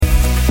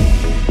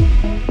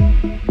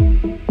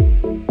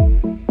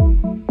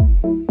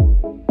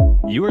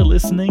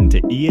listening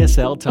to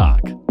ESL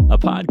Talk, a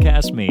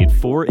podcast made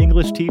for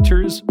English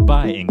teachers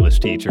by English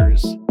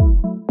teachers.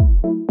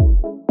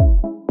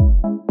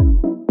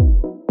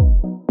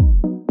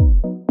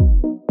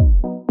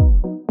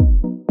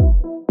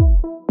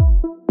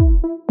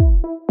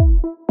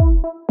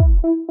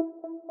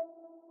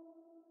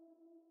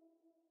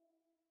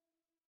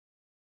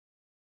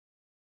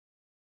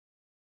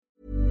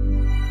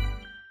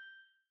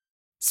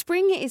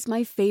 Spring is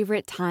my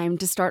favorite time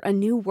to start a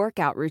new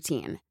workout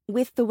routine.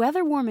 With the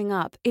weather warming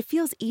up, it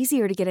feels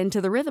easier to get into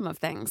the rhythm of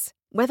things.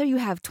 Whether you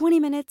have 20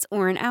 minutes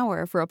or an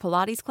hour for a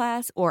Pilates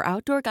class or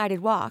outdoor guided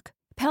walk,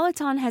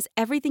 Peloton has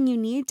everything you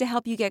need to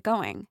help you get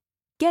going.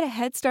 Get a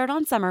head start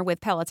on summer with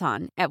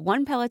Peloton at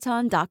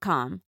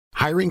onepeloton.com.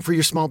 Hiring for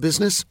your small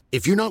business?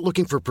 If you're not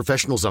looking for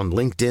professionals on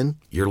LinkedIn,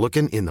 you're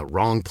looking in the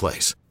wrong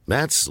place.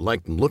 That's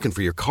like looking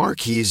for your car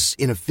keys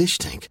in a fish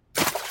tank.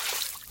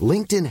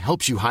 LinkedIn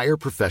helps you hire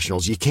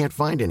professionals you can't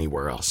find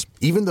anywhere else,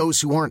 even those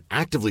who aren't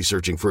actively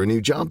searching for a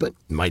new job but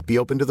might be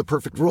open to the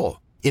perfect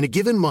role. In a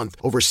given month,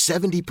 over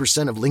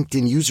 70% of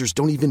LinkedIn users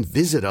don't even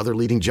visit other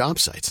leading job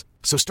sites.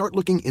 So start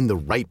looking in the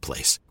right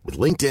place. With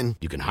LinkedIn,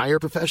 you can hire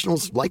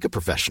professionals like a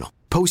professional.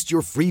 Post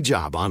your free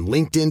job on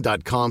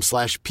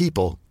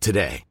linkedin.com/people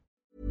today.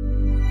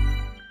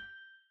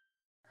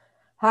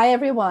 Hi,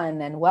 everyone,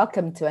 and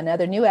welcome to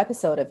another new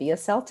episode of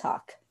ESL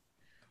Talk.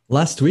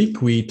 Last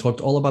week, we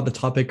talked all about the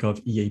topic of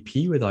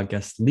EAP with our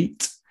guest,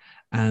 Leet.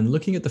 And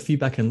looking at the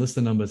feedback and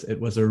listener numbers, it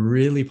was a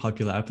really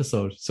popular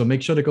episode. So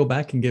make sure to go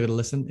back and give it a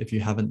listen if you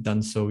haven't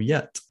done so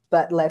yet.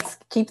 But let's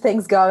keep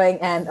things going.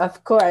 And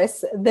of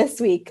course, this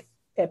week,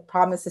 it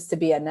promises to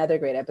be another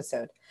great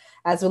episode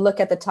as we look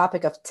at the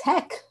topic of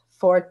tech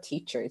for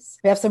teachers.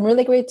 We have some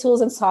really great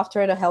tools and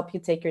software to help you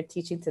take your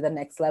teaching to the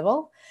next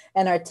level.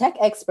 And our tech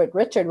expert,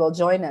 Richard, will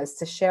join us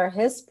to share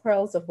his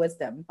pearls of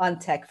wisdom on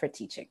tech for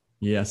teaching.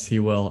 Yes, he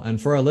will. And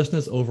for our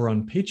listeners over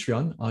on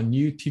Patreon, our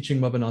new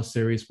teaching webinar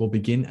series will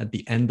begin at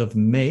the end of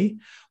May,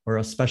 where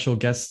our special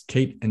guests,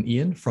 Kate and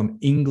Ian from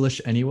English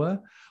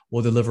Anywhere,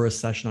 will deliver a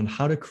session on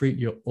how to create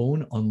your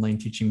own online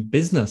teaching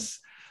business.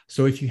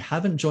 So if you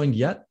haven't joined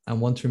yet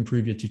and want to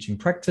improve your teaching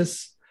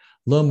practice,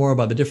 learn more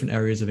about the different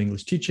areas of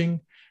English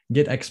teaching,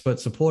 get expert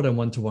support and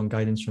one-to-one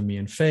guidance from me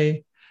and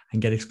Faye,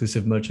 and get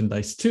exclusive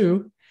merchandise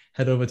too,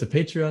 head over to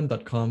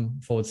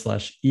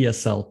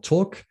patreon.com/ESL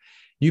Talk.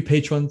 New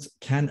patrons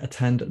can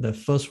attend their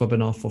first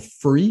webinar for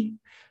free.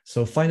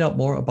 So find out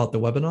more about the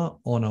webinar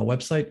on our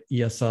website,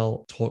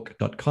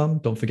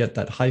 esltalk.com. Don't forget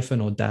that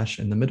hyphen or dash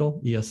in the middle,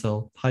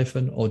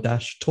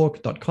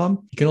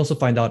 esl-talk.com. You can also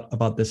find out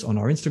about this on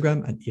our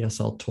Instagram at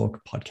ESL Talk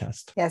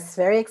Podcast. Yes,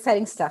 very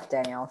exciting stuff,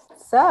 Daniel.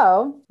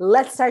 So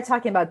let's start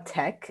talking about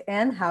tech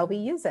and how we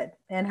use it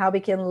and how we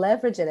can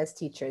leverage it as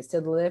teachers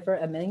to deliver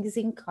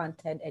amazing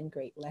content and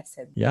great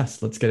lessons.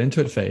 Yes, let's get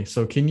into it, Faye.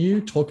 So can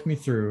you talk me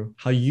through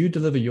how you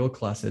deliver your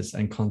classes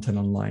and content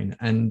online?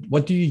 And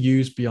what do you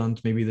use beyond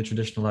maybe the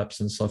traditional apps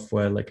and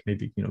software like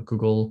maybe,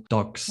 Google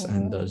Docs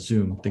and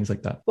Zoom, things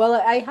like that? Well,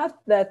 I have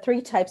the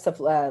three types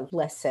of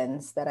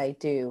lessons that I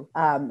do.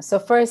 So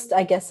first,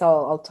 I guess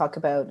I'll talk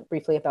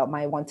briefly about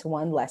my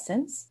one-to-one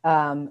lessons.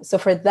 So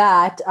for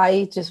that,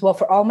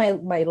 for all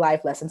my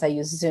live lessons, I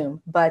use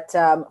Zoom. But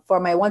for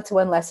my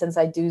one-to-one lessons,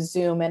 I do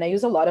Zoom, and I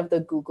use a lot of the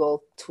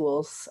Google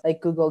tools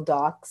like Google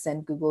Docs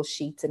and Google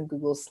Sheets and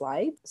Google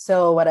Slides.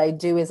 So what I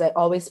do is I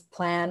always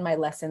plan my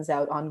lessons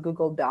out on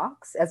Google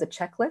Docs as a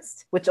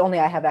checklist, which only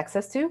I have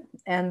access to.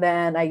 And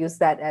then I use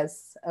that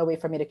as a way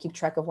for me to keep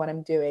track of what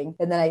I'm doing.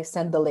 And then I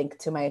send the link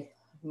to my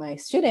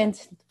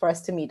student for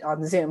us to meet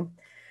on Zoom.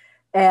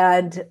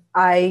 And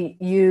I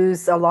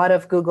use a lot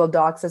of Google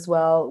Docs as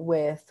well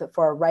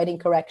for writing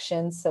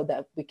corrections so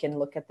that we can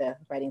look at the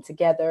writing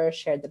together,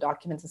 share the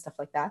documents and stuff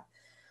like that.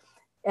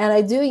 And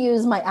I do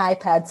use my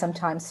iPad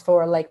sometimes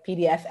for like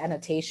PDF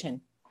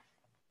annotation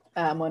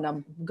when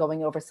I'm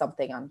going over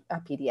something on a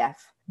PDF.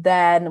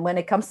 Then when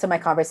it comes to my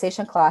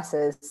conversation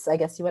classes, I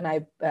guess you and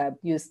I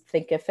use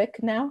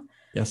Thinkific now.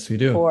 Yes, we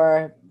do.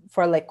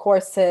 For like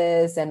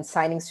courses and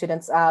signing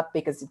students up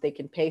because they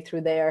can pay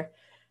through there.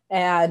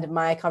 And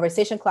my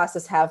conversation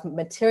classes have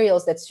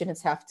materials that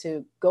students have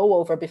to go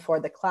over before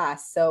the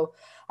class. So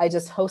I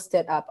just host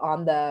it up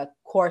on the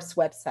course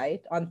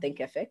website on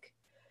Thinkific.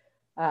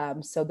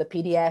 So the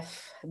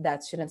PDF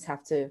that students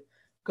have to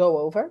go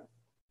over.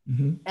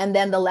 Mm-hmm. And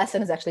then the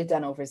lesson is actually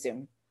done over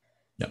Zoom.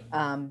 Yep.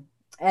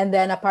 And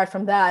then apart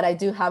from that, I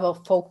do have a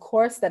full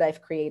course that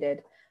I've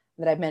created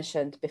that I've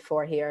mentioned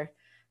before here.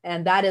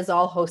 And that is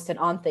all hosted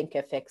on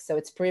Thinkific. So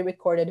it's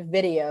pre-recorded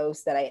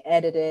videos that I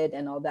edited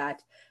and all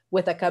that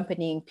with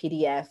accompanying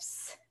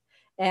PDFs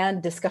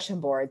and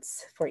discussion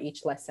boards for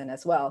each lesson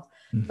as well.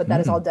 Mm-hmm. But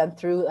that is all done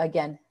through,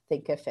 again,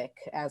 Thinkific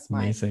as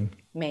my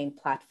main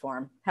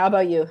platform. How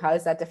about you? How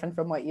is that different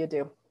from what you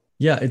do?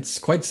 Yeah, it's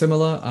quite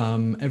similar.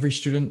 Every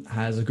student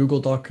has a Google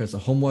Doc as a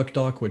homework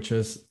doc, which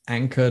is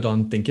anchored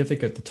on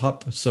Thinkific at the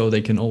top. So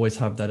they can always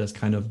have that as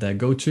kind of their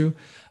go-to.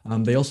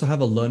 They also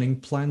have a learning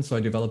plan. So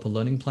I develop a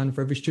learning plan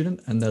for every student,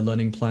 and their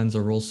learning plans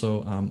are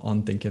also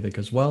on Thinkific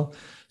as well.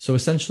 So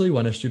essentially,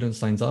 when a student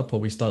signs up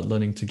or we start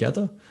learning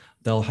together,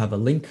 they'll have a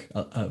link,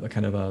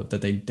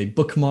 that they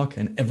bookmark,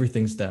 and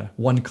everything's there.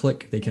 One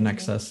click, they can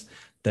access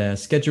their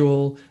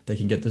schedule, they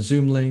can get the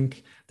Zoom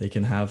link, they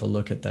can have a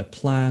look at their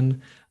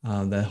plan,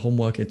 their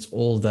homework, it's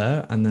all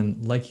there. And then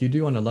like you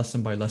do on a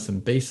lesson by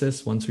lesson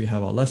basis, once we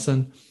have our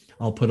lesson,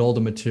 I'll put all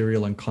the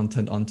material and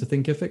content onto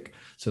Thinkific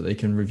so they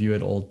can review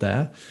it all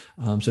there.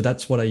 So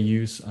that's what I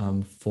use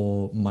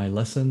for my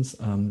lessons.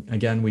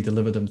 Again, we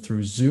deliver them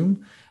through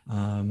Zoom,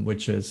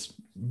 which is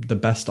the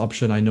best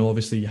option. I know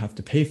obviously you have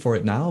to pay for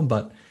it now,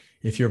 but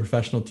if you're a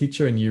professional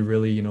teacher and you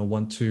really,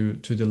 want to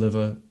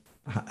deliver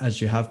as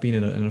you have been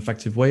in an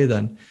effective way,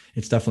 then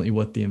it's definitely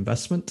worth the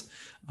investment.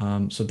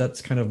 So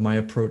that's kind of my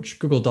approach.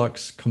 Google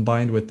Docs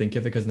combined with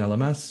Thinkific as an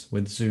LMS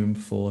with Zoom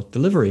for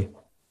delivery.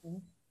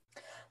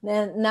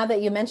 Then now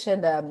that you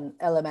mentioned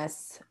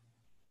LMS,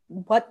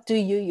 what do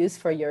you use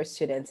for your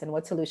students, and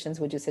what solutions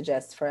would you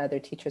suggest for other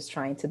teachers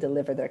trying to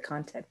deliver their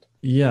content?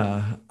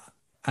 Yeah,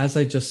 as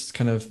I just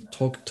kind of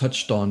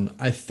touched on,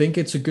 I think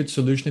it's a good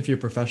solution if you're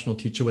a professional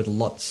teacher with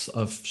lots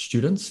of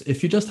students.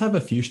 If you just have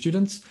a few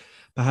students,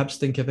 perhaps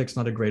Thinkific's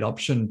not a great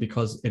option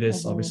because it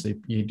is obviously,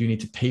 you do need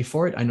to pay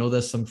for it. I know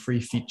there's some free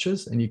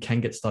features and you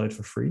can get started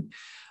for free.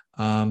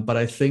 But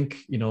I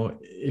think,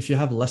 if you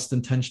have less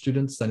than 10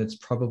 students, then it's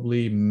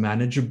probably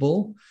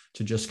manageable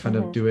to just kind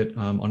of do it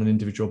on an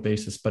individual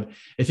basis. But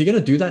if you're going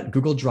to do that,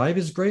 Google Drive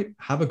is great.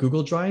 Have a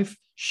Google Drive,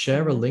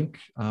 share a link,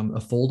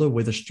 a folder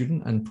with a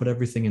student and put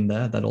everything in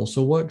there. That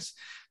also works,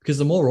 because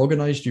the more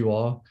organized you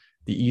are,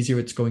 the easier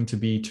it's going to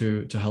be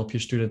to help your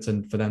students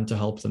and for them to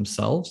help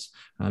themselves,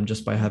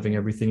 just by having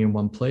everything in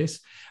one place.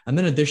 And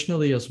then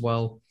additionally as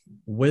well,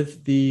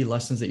 with the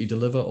lessons that you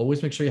deliver,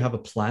 always make sure you have a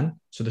plan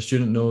so the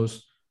student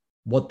knows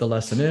what the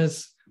lesson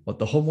is, what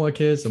the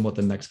homework is, and what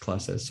the next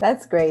class is.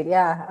 That's great.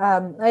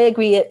 Yeah, I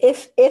agree.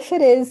 If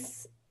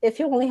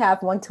you only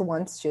have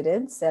one-to-one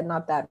students and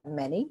not that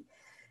many,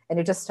 and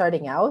you're just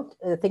starting out,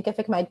 I think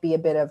it might be a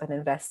bit of an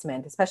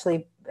investment,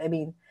 especially,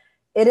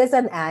 it is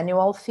an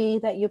annual fee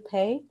that you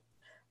pay,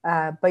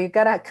 but you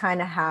gotta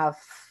kind of have,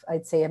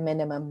 I'd say, a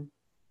minimum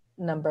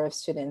number of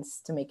students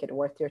to make it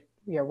worth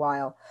your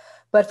while.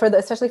 But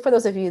especially for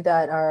those of you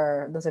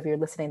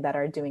listening that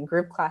are doing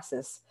group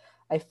classes,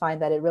 I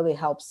find that it really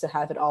helps to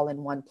have it all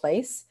in one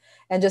place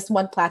and just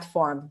one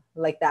platform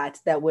like that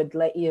would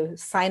let you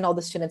sign all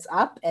the students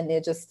up and they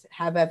just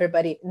have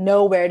everybody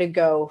know where to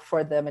go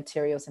for the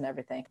materials and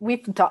everything.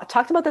 We've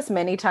talked about this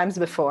many times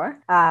before.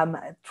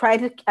 Try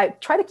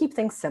to keep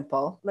things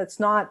simple. Let's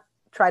not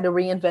try to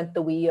reinvent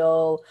the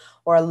wheel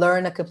or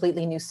learn a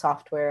completely new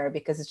software,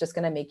 because it's just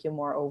going to make you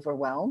more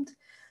overwhelmed.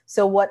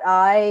 So what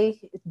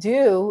I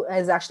do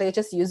is actually I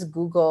just use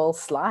Google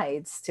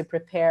Slides to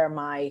prepare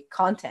my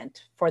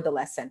content for the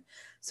lesson.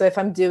 So if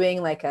I'm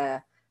doing like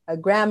a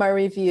grammar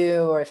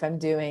review, or if I'm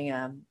doing,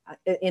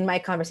 in my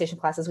conversation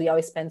classes, we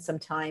always spend some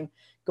time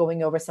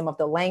going over some of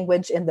the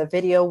language in the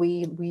video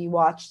we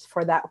watched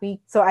for that week.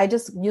 So I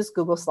just use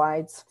Google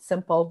Slides,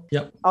 simple.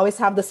 Yep. Always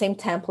have the same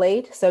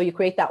template. So you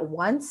create that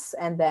once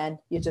and then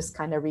you just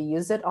kind of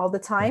reuse it all the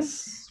time.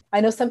 Yes. I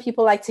know some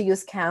people like to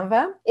use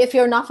Canva. If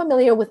you're not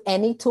familiar with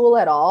any tool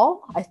at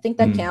all, I think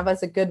that Canva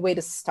is a good way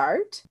to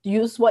start.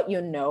 Use what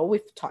you know.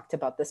 We've talked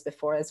about this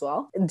before as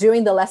well.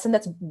 During the lesson,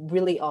 that's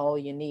really all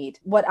you need.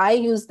 What I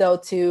use though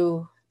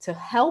to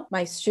help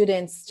my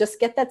students just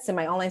get that,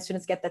 my online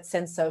students get that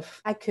sense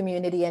of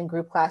community and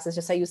group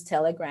classes, I use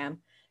Telegram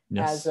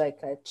as like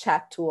a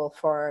chat tool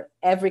for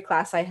every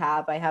class I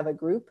have a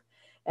group.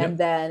 And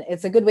then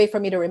it's a good way for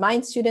me to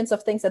remind students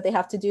of things that they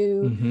have to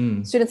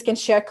do. Students can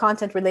share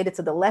content related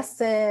to the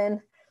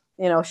lesson,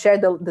 share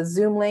the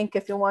Zoom link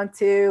if you want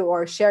to,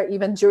 or share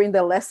even during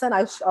the lesson.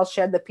 I'll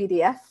share the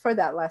PDF for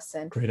that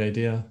lesson. Great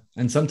idea.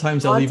 And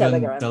sometimes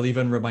they'll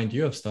even remind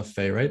you of stuff,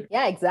 Faye, right?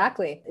 Yeah,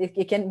 exactly.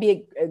 It can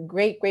be a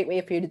great way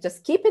for you to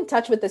just keep in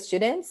touch with the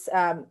students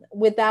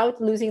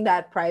without losing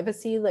that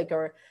privacy,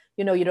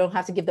 you don't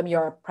have to give them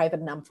your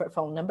private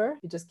phone number.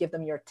 You just give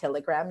them your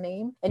Telegram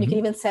name, and you can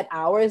even set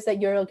hours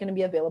that you're going to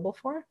be available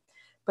for.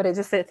 But I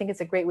think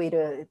it's a great way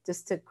to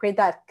create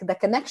the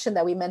connection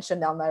that we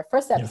mentioned on our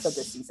first episode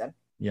this season.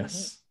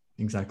 Yes,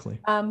 exactly.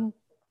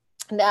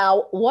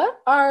 Now, what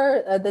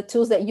are the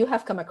tools that you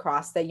have come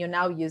across that you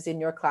now use in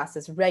your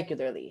classes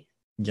regularly?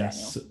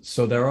 Yes. Daniel?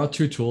 So there are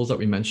two tools that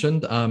we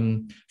mentioned.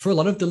 For a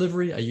lot of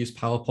delivery, I use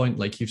PowerPoint,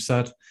 like you've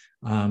said.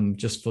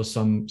 Just for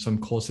some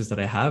courses that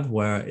I have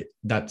where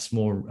that's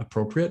more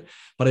appropriate.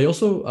 But I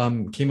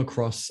also came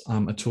across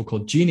a tool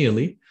called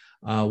Genially,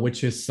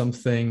 which is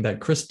something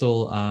that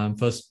Crystal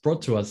first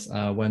brought to us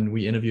when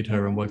we interviewed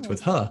her and worked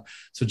with her.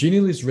 So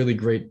Genially is really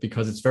great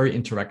because it's very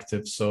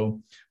interactive.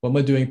 So when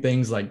we're doing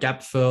things like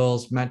gap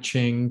fills,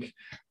 matching,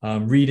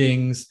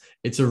 readings,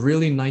 it's a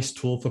really nice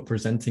tool for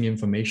presenting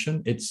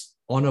information. It's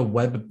on a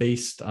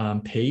web-based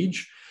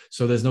page.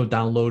 So there's no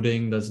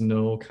downloading, there's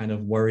no kind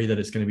of worry that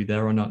it's going to be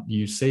there or not.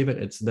 You save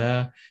it, it's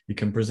there, you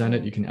can present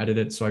it, you can edit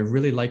it. So I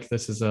really like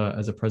this as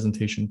a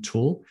presentation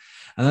tool.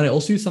 And then I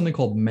also use something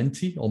called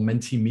Menti or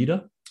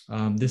Mentimeter.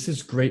 This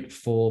is great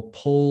for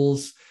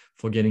polls,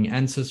 for getting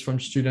answers from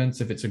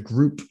students. If it's a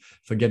group,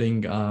 for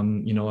getting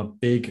a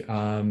big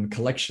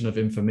collection of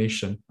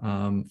information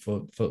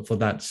for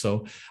that.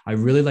 So I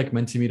really like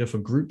Mentimeter for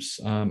groups,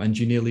 and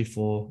Genially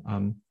for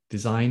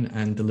design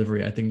and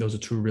delivery. I think those are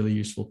two really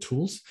useful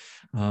tools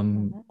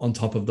on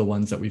top of the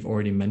ones that we've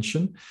already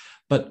mentioned.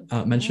 But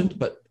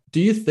do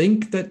you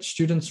think that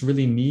students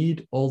really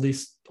need all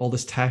this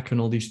tech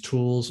and all these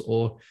tools,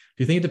 or do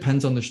you think it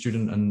depends on the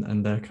student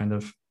and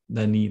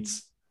their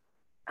needs?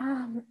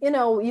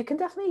 You can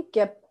definitely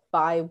get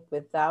by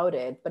without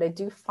it, but I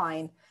do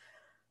find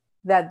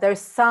that there's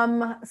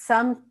some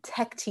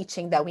tech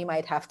teaching that we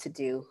might have to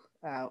do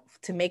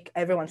to make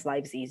everyone's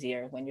lives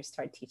easier when you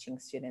start teaching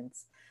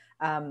students,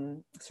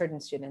 certain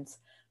students.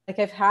 Like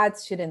I've had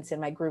students in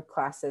my group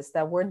classes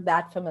that weren't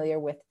that familiar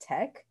with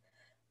tech,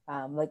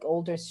 like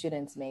older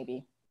students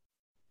maybe.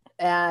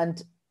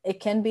 And it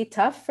can be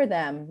tough for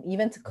them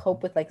even to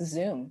cope with like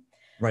Zoom.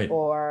 Right.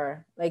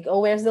 Or like, oh,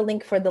 where's the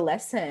link for the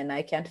lesson?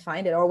 I can't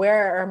find it. Or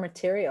where are our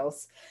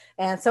materials?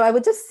 And so I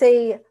would just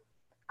say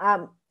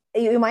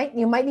you might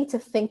need to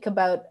think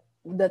about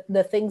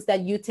the things that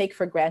you take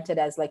for granted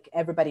as like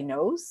everybody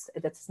knows.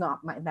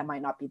 That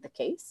might not be the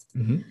case.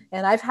 Mm-hmm.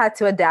 And I've had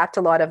to adapt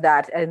a lot of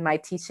that in my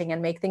teaching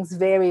and make things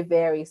very,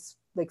 very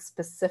like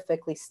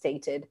specifically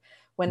stated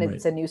when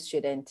it's a new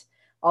student.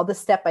 All the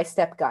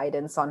step-by-step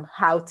guidance on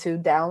how to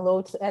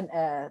download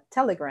a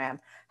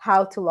Telegram,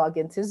 how to log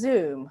into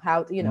Zoom,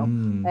 how to,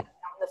 and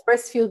the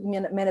first few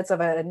minutes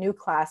of a new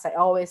class, I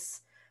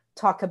always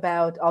talk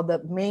about all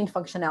the main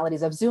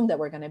functionalities of Zoom that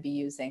we're going to be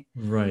using.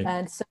 Right.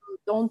 And so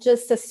don't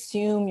just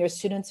assume your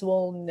students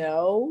will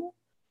know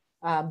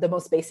the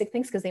most basic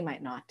things, because they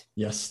might not.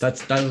 Yes, I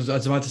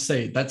was about to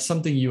say, that's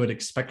something you would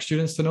expect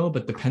students to know,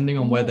 but depending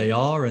on where they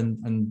are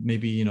and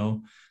maybe,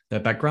 their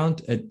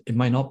background, it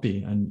might not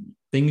be. And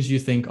things you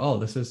think, oh,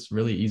 this is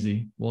really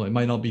easy. Well, it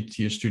might not be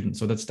to your students.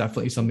 So that's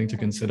definitely something to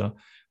consider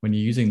when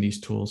you're using these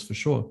tools for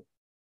sure.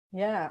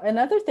 Yeah. And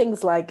other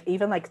things like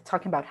even like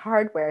talking about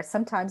hardware,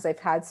 sometimes I've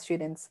had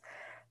students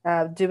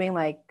doing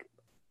like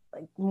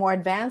more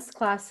advanced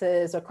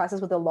classes or classes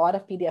with a lot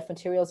of PDF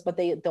materials, but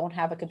they don't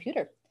have a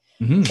computer.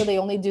 Mm-hmm. So they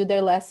only do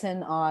their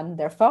lesson on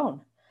their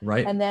phone.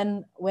 Right. And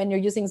then when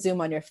you're using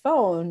Zoom on your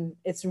phone,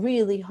 it's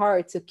really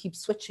hard to keep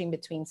switching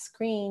between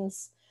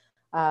screens.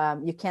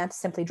 You can't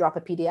simply drop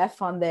a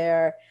PDF on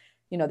there.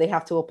 They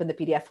have to open the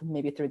PDF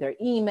maybe through their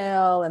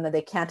email, and then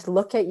they can't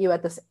look at you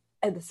at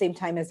the same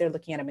time as they're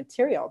looking at a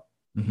material.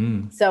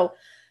 Mm-hmm. So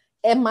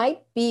it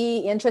might be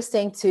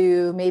interesting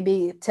to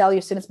maybe tell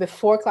your students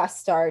before class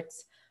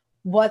starts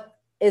what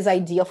is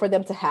ideal for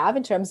them to have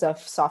in terms of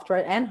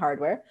software and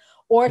hardware,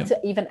 or to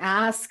even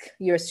ask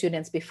your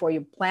students before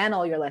you plan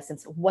all your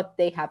lessons what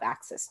they have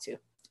access to.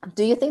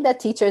 Do you think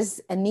that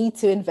teachers need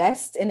to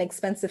invest in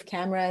expensive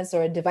cameras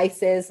or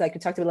devices? Like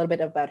we talked a little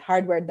bit about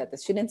hardware that the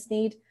students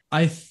need.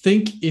 I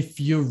think if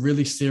you're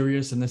really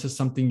serious and this is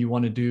something you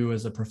want to do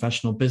as a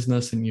professional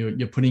business and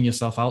you're putting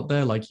yourself out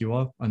there like you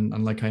are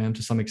and like I am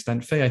to some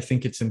extent, Faye, I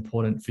think it's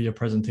important for your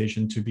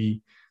presentation to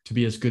be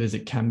as good as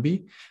it can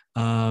be.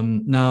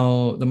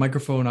 Now, the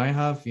microphone I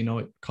have,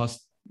 it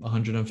costs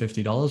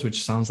 $150,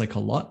 which sounds like a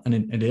lot, and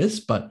it is,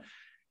 but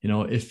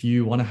if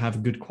you want to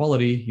have good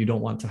quality, you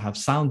don't want to have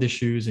sound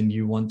issues, and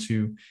you want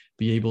to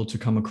be able to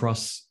come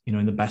across,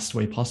 in the best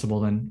way possible,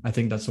 then I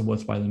think that's a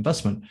worthwhile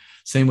investment.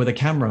 Same with a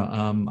camera.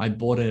 I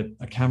bought a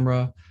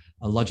camera,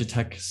 a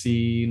Logitech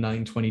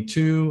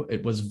C922.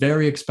 It was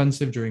very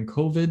expensive during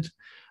COVID,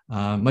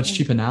 much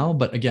cheaper now,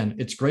 but again,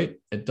 it's great.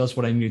 It does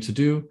what I need to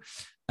do.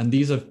 And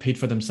these have paid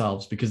for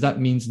themselves, because that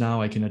means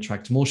now I can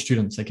attract more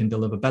students. I can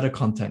deliver better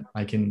content.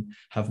 I can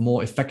have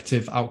more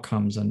effective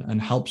outcomes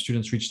and help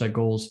students reach their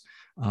goals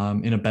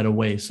in a better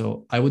way.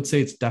 So I would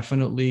say it's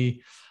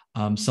definitely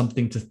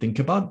something to think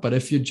about. But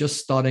if you're just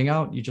starting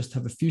out, you just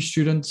have a few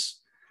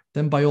students,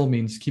 then by all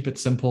means, keep it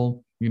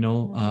simple.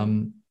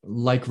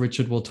 Like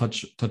Richard will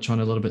touch on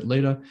a little bit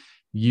later,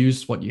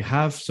 use what you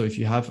have. So if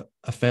you have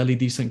a fairly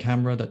decent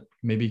camera that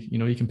maybe,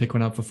 you can pick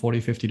one up for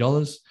 $40,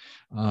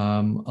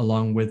 $50,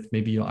 along with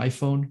maybe your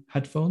iPhone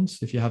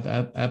headphones. If you have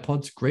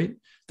AirPods, great.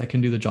 That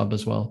can do the job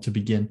as well to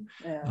begin.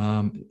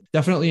 Yeah.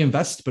 Definitely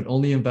invest, but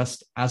only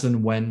invest as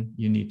and when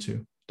you need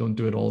to. Don't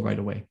do it all right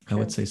away. Sure. I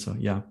would say so.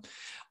 Yeah.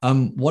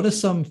 What are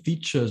some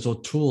features or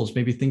tools,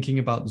 maybe thinking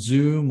about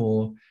Zoom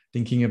or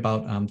thinking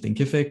about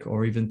Thinkific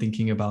or even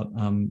thinking about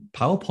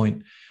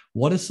PowerPoint?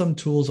 What are some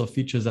tools or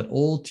features that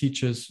all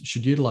teachers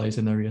should utilize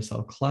in their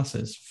ESL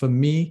classes? For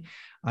me,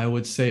 I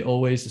would say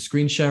always the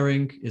screen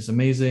sharing is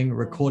amazing.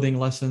 Recording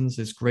lessons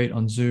is great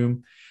on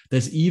Zoom.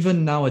 There's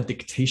even now a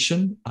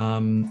dictation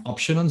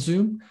option on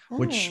Zoom,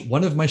 which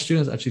one of my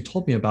students actually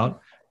told me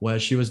about, where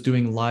she was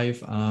doing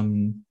live,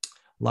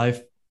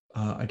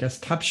 I guess,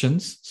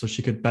 captions, so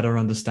she could better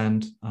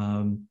understand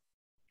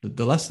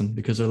the lesson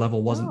because her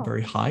level wasn't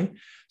very high.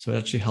 So it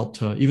actually helped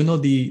her, even though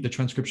the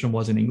transcription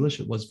was in English,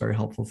 it was very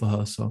helpful for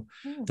her. So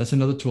that's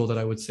another tool that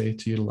I would say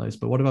to utilize.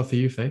 But what about for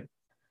you, Faye?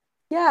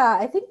 Yeah,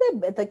 I think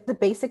that like the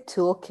basic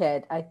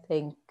toolkit, I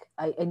think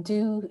I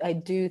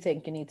do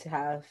think you need to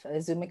have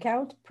a Zoom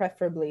account,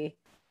 preferably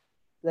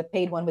the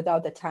paid one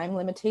without the time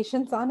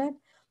limitations on it.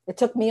 It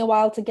took me a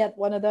while to get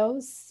one of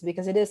those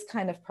because it is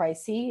kind of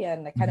pricey,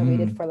 and I kind of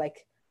waited for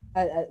like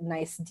a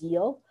nice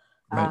deal,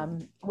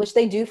 which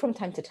they do from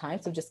time to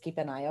time. So just keep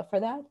an eye out for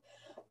that.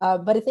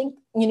 But I think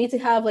you need to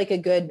have like a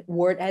good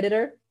Word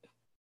editor,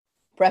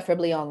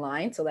 preferably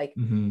online. So like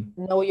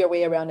know your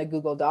way around a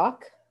Google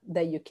Doc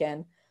that you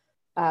can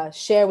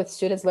share with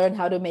students, learn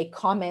how to make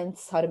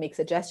comments, how to make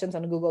suggestions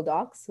on Google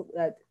Docs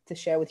to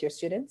share with your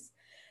students,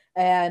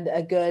 and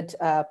a good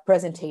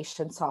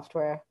presentation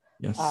software,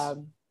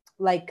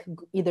 like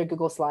either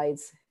Google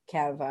Slides,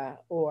 Canva,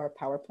 or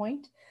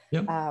PowerPoint.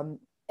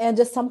 And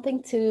just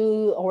something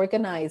to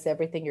organize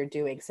everything you're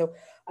doing. So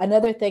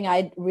another thing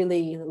I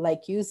really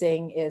like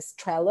using is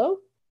Trello.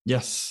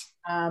 Yes.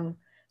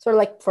 Sort of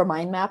like for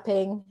mind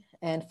mapping,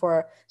 and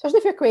for, especially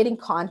if you're creating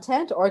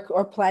content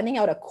or planning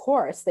out a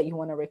course that you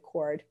want to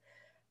record,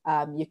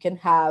 you can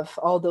have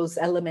all those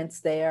elements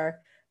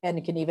there, and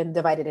you can even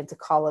divide it into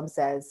columns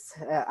as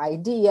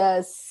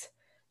ideas,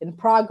 in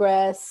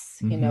progress,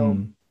 you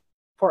know,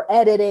 for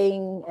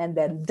editing, and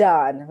then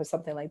done, or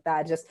something like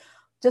that. Just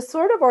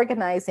sort of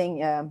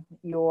organizing all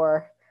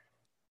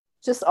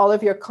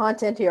of your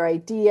content, your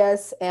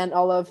ideas, and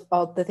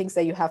all the things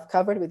that you have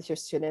covered with your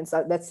students.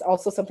 That's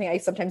also something I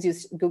sometimes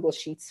use Google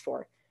Sheets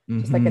for.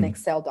 Just like an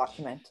Excel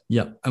document.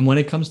 Yeah. And when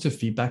it comes to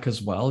feedback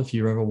as well, if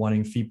you're ever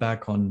wanting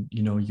feedback on,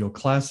 your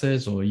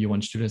classes, or you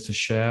want students to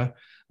share,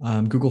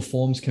 Google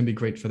Forms can be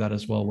great for that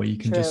as well, where you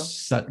can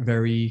just set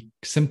very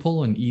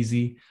simple and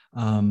easy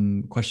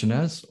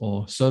questionnaires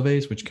or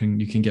surveys, which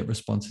you can get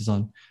responses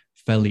on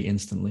fairly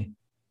instantly.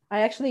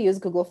 I actually use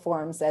Google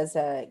Forms as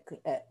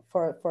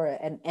for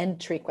an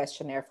entry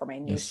questionnaire for my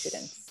new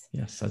students.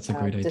 Yes, that's a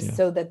great idea. Just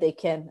so that they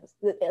can,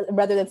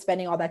 rather than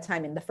spending all that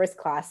time in the first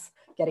class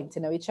getting to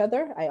know each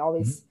other, I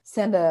always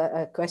send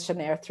a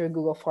questionnaire through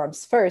Google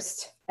Forms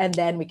first, and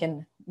then we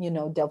can,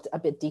 delve a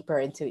bit deeper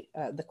into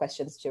the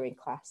questions during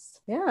class.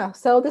 Yeah,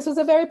 so this was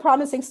a very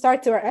promising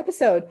start to our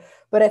episode,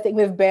 but I think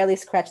we've barely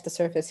scratched the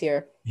surface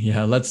here.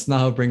 Yeah, let's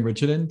now bring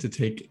Richard in to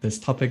take this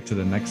topic to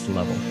the next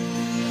level.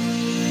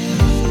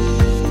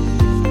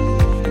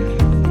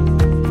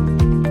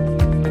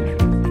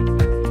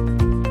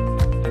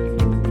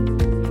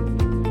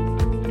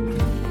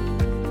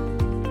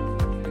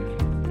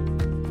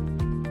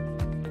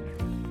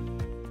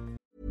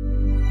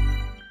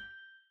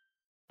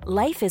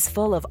 Life is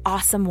full of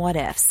awesome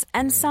what-ifs,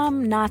 and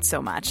some not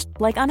so much,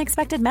 like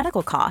unexpected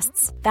medical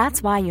costs.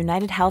 That's why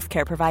United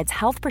Healthcare provides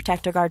Health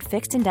Protector Guard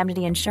fixed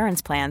indemnity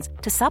insurance plans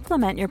to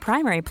supplement your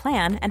primary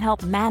plan and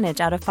help manage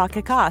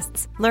out-of-pocket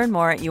costs. Learn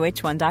more at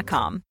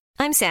uh1.com.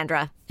 I'm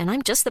Sandra, and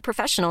I'm just the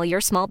professional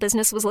your small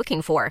business was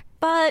looking for.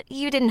 But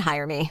you didn't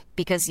hire me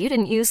because you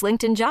didn't use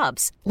LinkedIn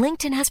Jobs.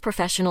 LinkedIn has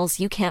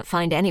professionals you can't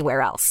find anywhere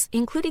else,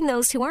 including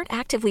those who aren't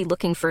actively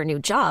looking for a new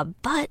job,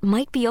 but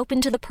might be open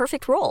to the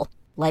perfect role,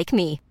 like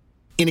me.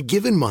 In a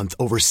given month,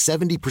 over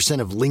 70%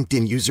 of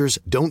LinkedIn users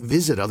don't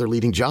visit other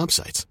leading job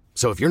sites.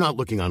 So if you're not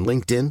looking on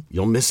LinkedIn,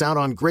 you'll miss out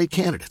on great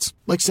candidates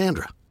like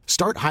Sandra.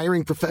 Start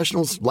hiring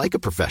professionals like a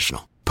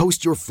professional.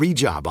 Post your free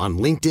job on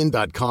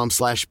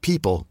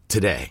linkedin.com/people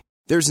today.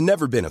 There's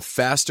never been a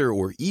faster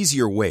or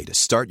easier way to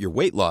start your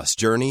weight loss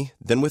journey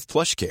than with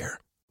PlushCare.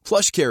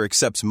 PlushCare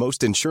accepts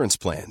most insurance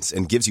plans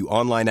and gives you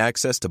online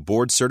access to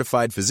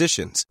board-certified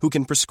physicians who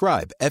can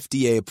prescribe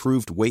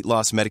FDA-approved weight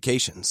loss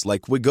medications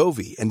like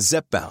Wegovy and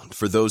Zepbound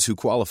for those who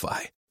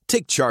qualify.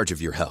 Take charge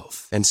of your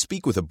health and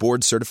speak with a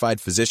board-certified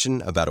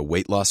physician about a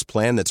weight loss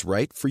plan that's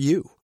right for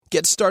you.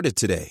 Get started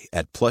today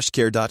at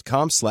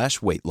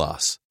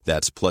plushcare.com/weightloss.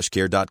 That's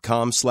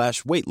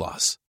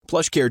plushcare.com/weightloss.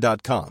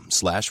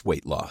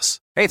 plushcare.com/weightloss.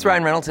 Hey, it's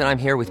Ryan Reynolds, and I'm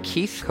here with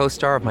Keith,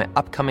 co-star of my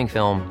upcoming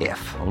film,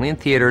 If, only in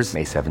theaters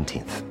May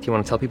 17th. Do you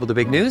want to tell people the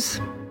big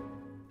news?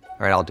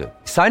 All right, I'll do it.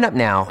 Sign up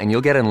now and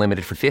you'll get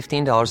unlimited for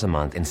 $15 a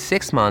month and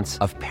 6 months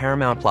of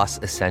Paramount Plus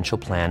Essential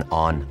Plan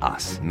on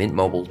us.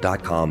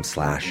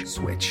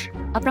 MintMobile.com/switch.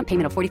 Upfront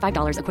payment of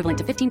 $45 equivalent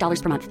to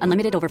 $15 per month.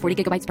 Unlimited over 40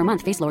 gigabytes per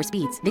month. Face lower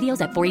speeds.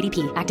 Videos at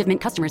 480p. Active Mint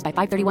customers by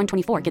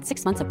 531.24 get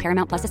 6 months of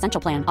Paramount Plus Essential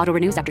Plan. Auto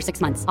renews after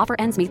 6 months. Offer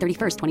ends May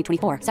 31st,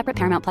 2024. Separate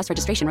Paramount Plus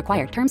registration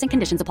required. Terms and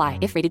conditions apply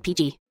if rated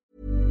PG.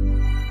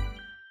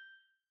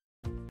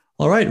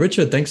 All right,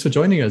 Richard, thanks for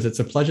joining us. It's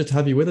a pleasure to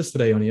have you with us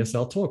today on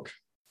ESL Talk.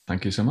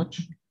 Thank you so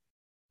much.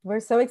 We're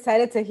so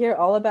excited to hear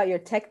all about your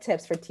tech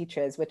tips for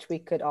teachers, which we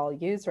could all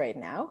use right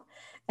now,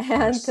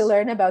 and to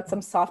learn about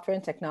some software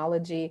and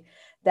technology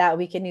that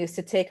we can use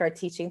to take our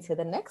teaching to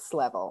the next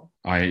level.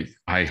 I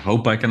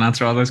hope I can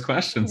answer all those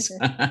questions.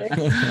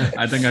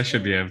 I think I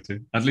should be able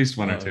to, at least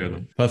one or two of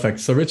them. Perfect.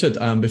 So Richard,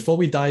 before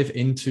we dive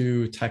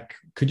into tech,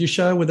 could you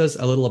share with us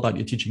a little about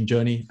your teaching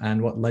journey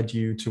and what led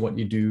you to what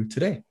you do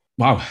today?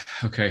 Wow.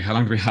 Okay. How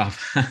long do we have?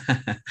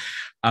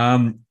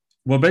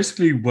 Well,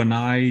 basically, when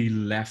I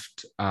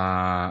left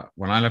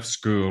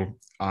school,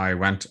 I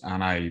went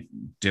and I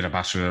did a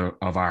Bachelor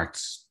of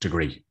Arts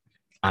degree,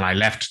 and I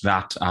left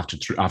that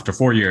after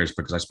 4 years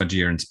because I spent a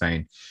year in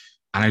Spain,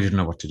 and I didn't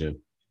know what to do.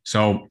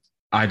 So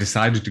I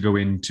decided to go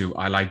into.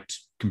 I liked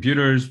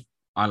computers.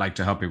 I like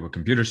to help people with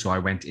computers, so I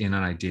went in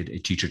and I did a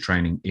teacher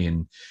training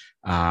in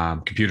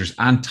computers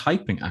and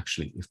typing,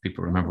 actually, if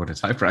people remember what a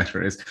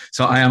typewriter is.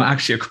 So I am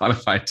actually a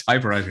qualified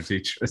typewriter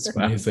teacher as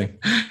well. Amazing.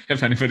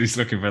 If anybody's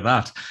looking for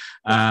that.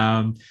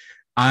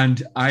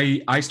 And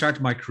I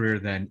started my career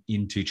then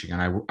in teaching,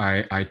 and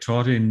I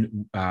taught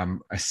in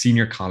a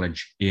senior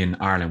college in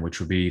Ireland, which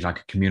would be like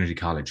a community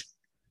college.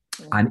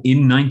 And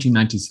in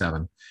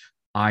 1997,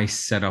 I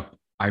set up,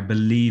 I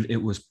believe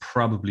it was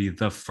probably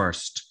the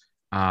first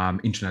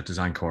internet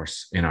design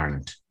course in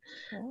Ireland.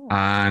 Oh.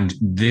 And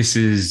this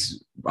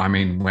is, I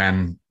mean,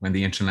 when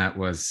the internet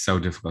was so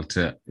difficult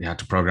you had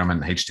to program in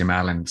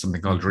HTML and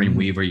something called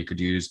Dreamweaver you could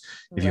use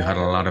if you had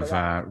a lot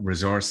of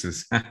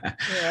resources.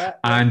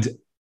 And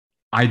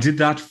I did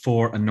that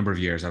for a number of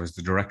years. I was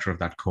the director of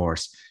that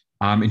course.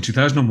 In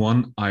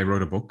 2001, I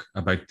wrote a book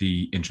about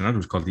the internet. It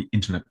was called The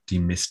Internet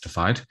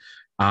Demystified.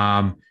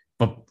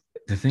 But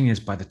the thing is,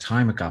 by the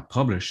time it got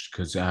published,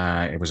 because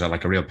it was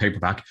like a real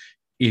paperback,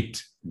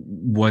 it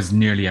was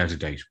nearly out of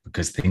date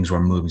because things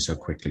were moving so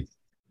quickly.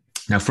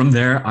 Now, from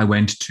there, I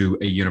went to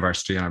a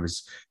university, and I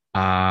was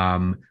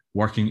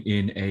working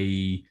in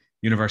a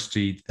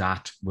university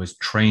that was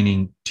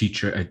training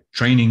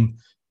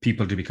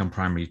people to become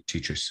primary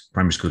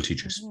school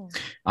teachers. Mm-hmm.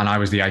 And I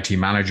was the IT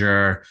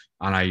manager,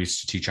 and I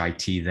used to teach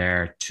IT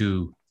there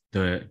to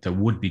the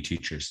would-be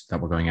teachers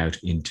that were going out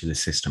into the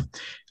system.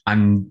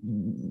 And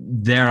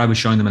there I was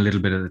showing them a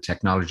little bit of the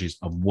technologies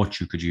of what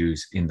you could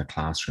use in the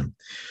classroom.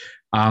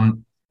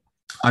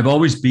 I've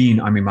always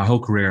been, I mean, my whole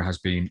career has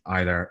been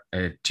either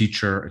a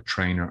teacher, a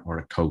trainer, or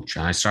a coach.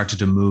 And I started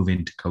to move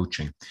into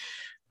coaching.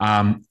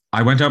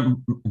 I went out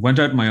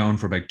on my own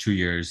for about 2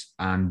 years,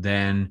 and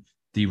then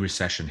the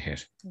recession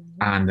hit.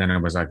 Mm-hmm. And then I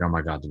was like, oh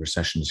my God, the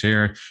recession is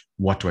here.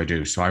 What do I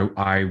do? So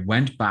I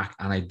went back,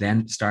 and I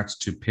then started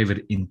to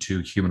pivot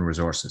into human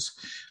resources.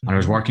 Mm-hmm. And I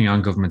was working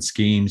on government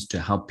schemes to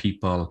help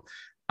people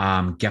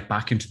get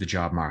back into the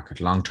job market,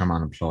 long-term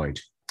unemployed.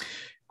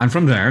 And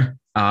from there,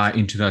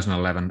 in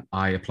 2011,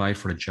 I applied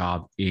for a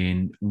job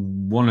in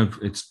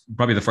it's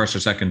probably the first or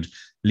second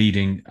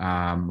leading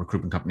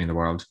recruitment company in the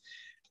world.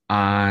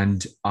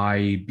 And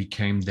I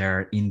became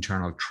their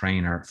internal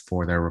trainer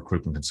for their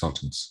recruitment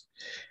consultants.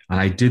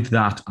 And I did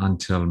that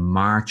until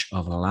March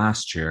of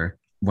last year,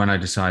 when I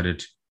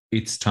decided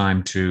it's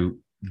time to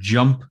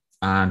jump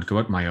and go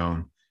out my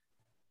own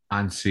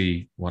and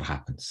see what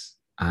happens.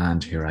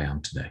 And here I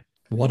am today.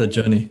 What a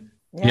journey.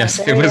 Yeah, yes,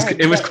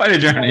 it was quite a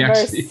journey,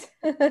 actually.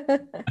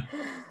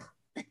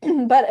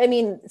 But I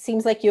mean, it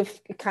seems like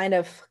you've kind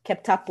of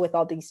kept up with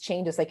all these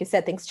changes. Like you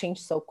said, things change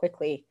so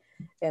quickly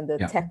in the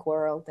tech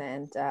world,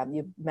 and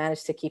you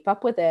managed to keep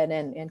up with it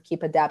and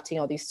keep adapting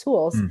all these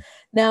tools.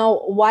 Now,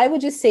 why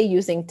would you say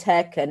using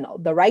tech and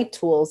the right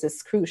tools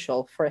is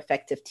crucial for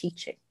effective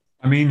teaching?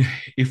 I mean,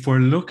 if we're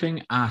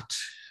looking at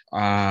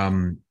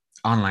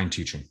online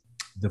teaching,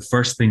 the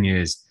first thing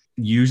is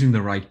using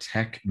the right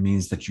tech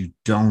means that you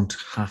don't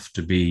have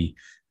to be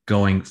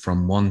going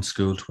from one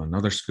school to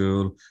another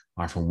school,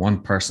 or from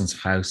one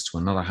person's house to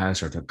another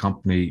house, or to a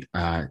company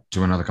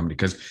to another company.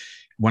 Because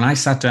when I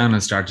sat down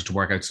and started to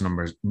work out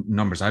some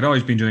numbers, I'd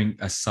always been doing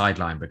a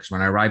sideline, because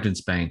when I arrived in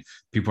Spain,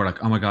 people were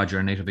like, oh my God,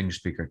 you're a native English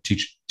speaker.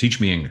 Teach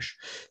me English.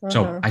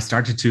 So I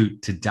started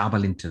to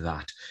dabble into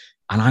that.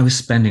 And I was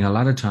spending a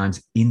lot of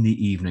times in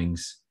the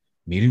evenings,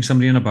 meeting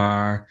somebody in a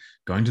bar,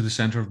 going to the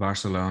center of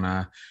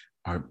Barcelona,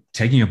 or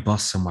taking a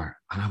bus somewhere.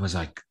 And I was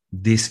like,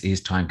 this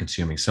is time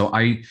consuming. So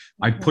I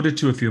put it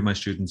to a few of my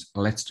students,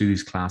 let's do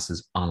these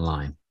classes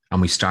online.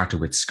 And we started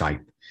with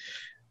Skype.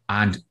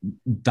 And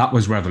that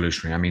was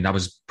revolutionary. I mean, that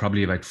was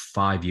probably about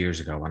 5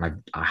 years ago.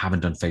 And I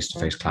haven't done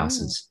face-to-face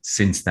classes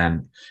since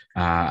then.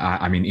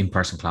 I mean,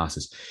 in-person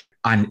classes.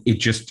 And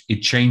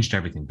it changed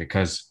everything,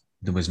 because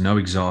there was no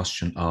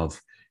exhaustion of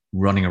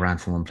running around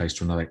from one place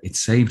to another. It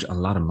saved a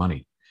lot of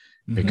money,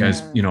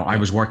 because, I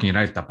was working it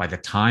out that by the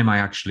time I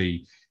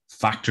actually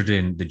factored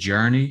in the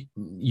journey,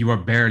 you were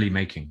barely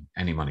making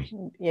any money.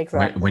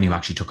 Exactly. When you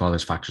actually took all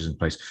those factors in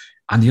place.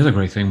 And the other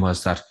great thing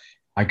was that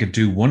I could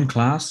do one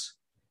class,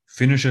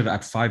 finish it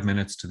at 5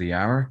 minutes to the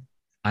hour,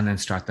 and then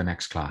start the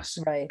next class.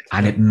 Right.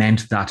 And it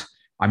meant that,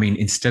 I mean,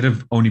 instead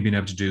of only being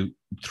able to do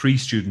 3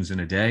 students in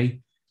a day,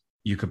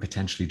 you could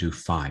potentially do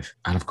 5.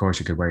 And of course,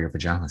 you could wear your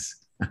pajamas.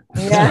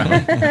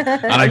 Yeah.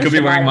 And I could be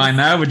wearing mine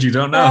now, but you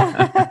don't know.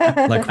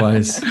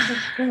 Likewise.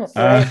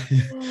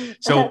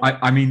 So,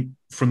 I mean,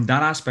 from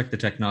that aspect, the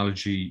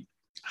technology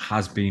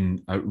has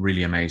been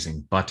really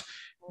amazing. But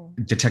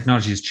the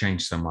technology has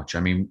changed so much. I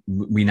mean,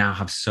 we now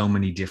have so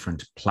many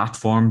different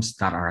platforms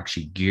that are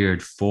actually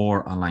geared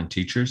for online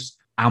teachers.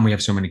 And we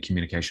have so many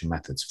communication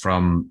methods,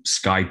 from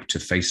Skype to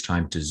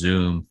FaceTime to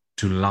Zoom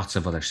to lots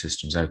of other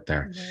systems out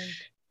there.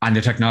 And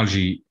the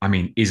technology, I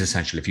mean, is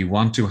essential. If you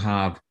want to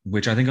have,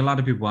 which I think a lot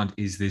of people want,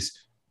 is this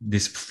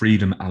this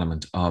freedom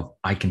element of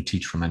I can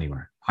teach from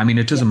anywhere. I mean,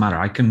 it doesn't matter.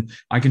 I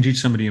can teach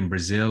somebody in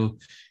Brazil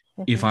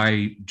if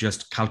I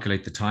just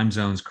calculate the time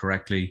zones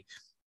correctly.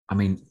 I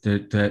mean,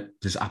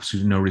 there's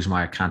absolutely no reason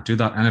why I can't do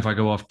that. And if I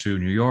go off to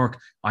New York,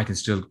 I can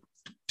still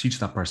teach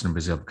that person in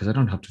Brazil because I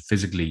don't have to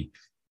physically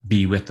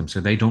be with them.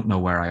 So they don't know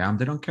where I am.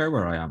 They don't care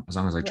where I am as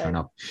long as I turn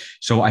up.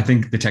 So I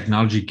think the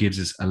technology gives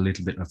us a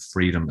little bit of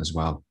freedom as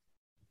well.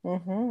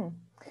 Mm-hmm.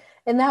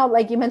 And now,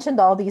 like you mentioned,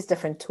 all these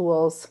different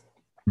tools.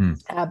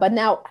 But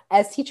now,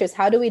 as teachers,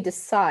 how do we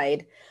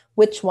decide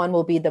which one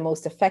will be the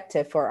most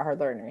effective for our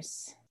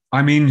learners?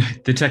 I mean,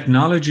 the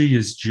technology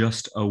is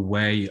just a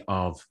way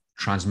of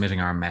transmitting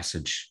our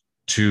message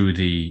to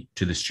the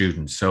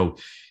students. So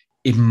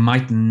it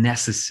might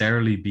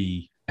necessarily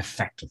be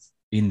effective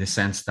in the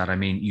sense that, I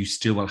mean, you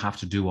still will have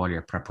to do all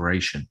your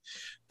preparation.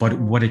 But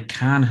what it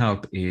can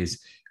help is,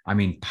 I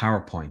mean,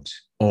 PowerPoint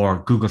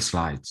or Google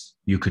Slides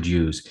you could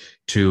use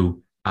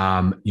to,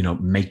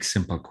 make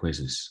simple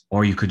quizzes,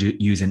 or you could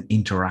use an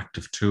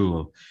interactive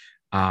tool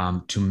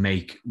to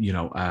make,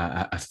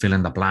 a fill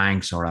in the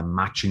blanks or a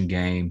matching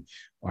game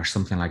or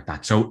something like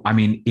that. So, I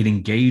mean, it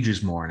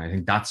engages more. And I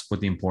think that's what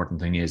the important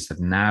thing is, that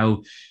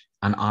now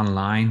and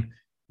online,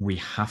 we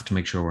have to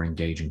make sure we're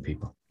engaging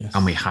people. Yes.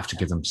 And we have to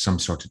give them some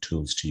sort of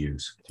tools to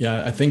use.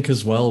 Yeah, I think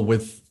as well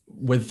with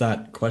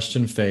that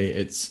question, Faye,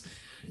 it's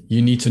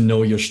you need to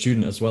know your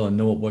student as well and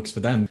know what works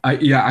for them.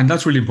 And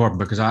that's really important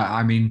because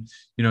I mean,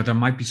 there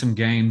might be some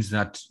games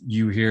that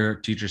you hear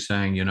teachers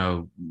saying,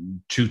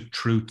 2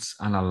 truths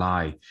and a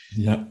lie.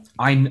 Yeah.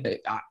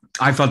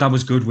 I felt that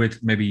was good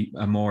with maybe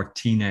a more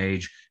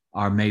teenage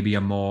or maybe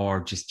a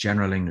more just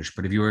general English.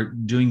 But if you were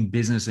doing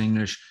business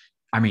English,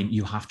 I mean,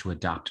 you have to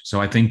adapt.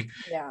 So I think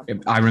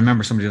I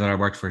remember somebody that I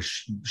worked for,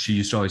 she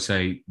used to always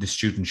say, the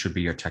student should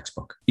be your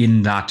textbook,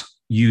 in that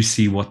you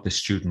see what the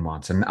student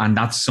wants. And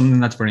that's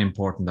something that's very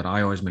important, that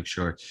I always make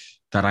sure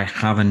that I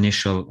have an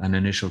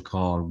initial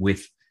call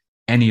with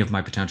any of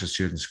my potential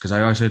students, because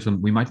I always say to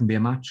them, we mightn't be a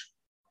match.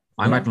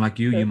 I mightn't like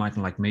you, you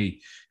mightn't like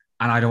me.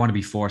 And I don't want to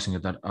be forcing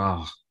it that,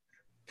 I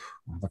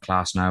have a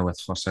class now with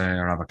Jose,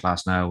 or I have a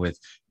class now with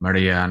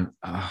Maria. And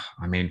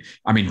I mean,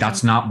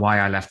 that's not why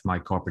I left my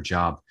corporate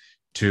job,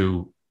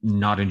 to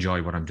not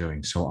enjoy what I'm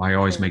doing. So I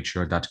always make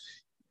sure that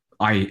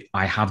I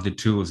have the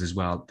tools as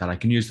well that I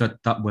can use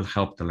that will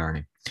help the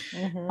learning.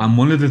 Mm-hmm. And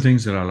one of the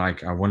things that I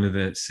like, or one of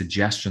the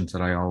suggestions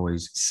that I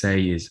always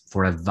say is,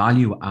 for a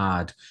value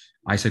add,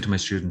 I say to my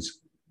students,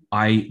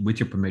 with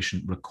your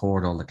permission,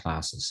 record all the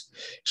classes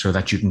so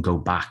that you can go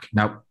back.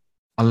 Now,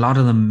 a lot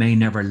of them may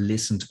never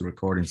listen to the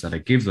recordings that I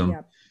give them,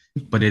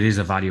 but it is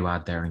a value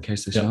add there in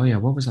case they say, oh yeah,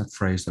 what was that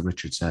phrase that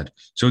Richard said?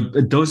 So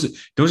those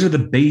are the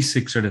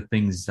basic sort of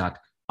things that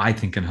I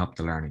think can help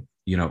the learning,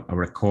 a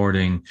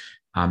recording,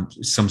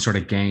 some sort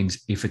of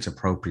games, if it's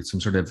appropriate, some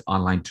sort of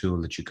online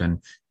tool that you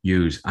can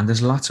use. And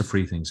there's lots of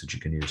free things that you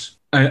can use.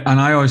 And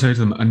I always say to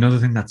them, another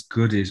thing that's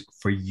good is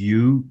for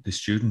you, the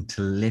student,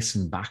 to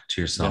listen back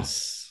to yourself.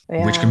 Yes.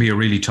 Which can be a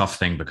really tough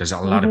thing, because a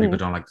lot of people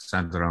don't like the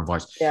sound of their own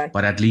voice.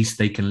 But at least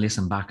they can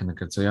listen back and they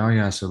could say, oh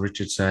yeah, so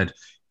Richard said,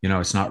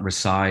 it's not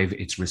receive,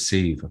 it's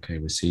receive. Okay,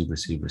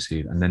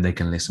 receive. And then they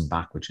can listen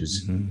back, which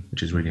is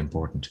really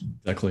important.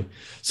 Exactly.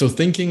 So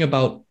thinking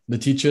about the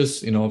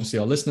teachers, obviously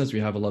our listeners,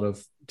 we have a lot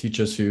of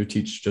teachers who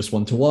teach just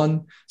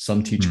one-to-one,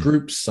 some teach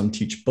groups, some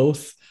teach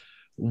both.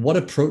 What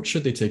approach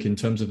should they take in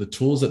terms of the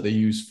tools that they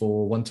use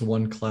for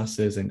one-to-one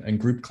classes and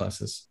group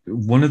classes?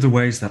 One of the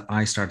ways that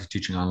I started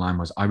teaching online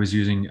was I was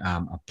using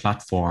a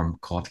platform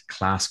called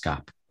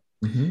ClassGap.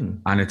 Mm-hmm.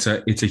 And it's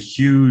a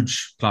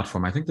huge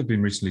platform. I think they've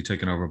been recently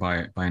taken over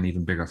by an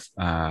even bigger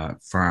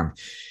firm.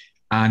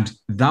 And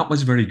that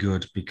was very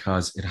good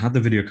because it had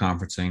the video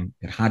conferencing,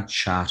 it had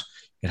chat,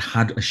 it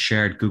had a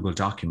shared Google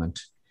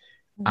document.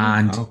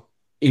 And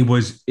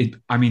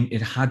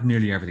it had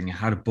nearly everything. It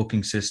had a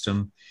booking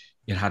system,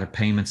 it had a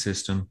payment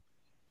system.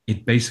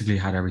 It basically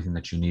had everything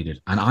that you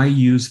needed. And I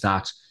used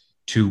that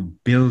to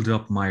build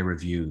up my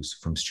reviews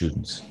from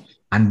students.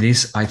 And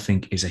this, I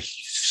think, is a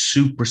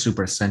super,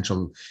 super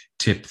essential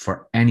tip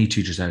for any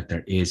teachers out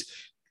there, is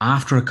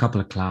after a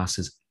couple of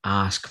classes,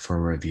 ask for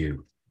a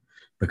review,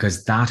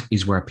 because that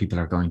is where people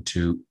are going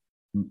to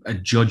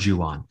judge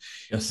you on.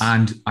 Yes.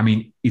 And I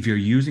mean, if you're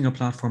using a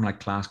platform like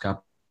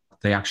ClassGap,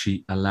 they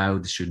actually allow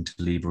the student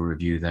to leave a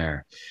review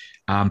there.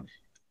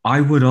 I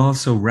would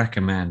also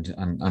recommend,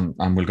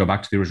 and we'll go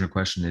back to the original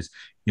question, is,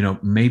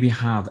 maybe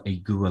have a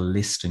Google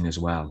listing as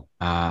well,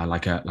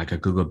 like a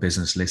Google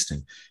business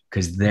listing,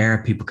 because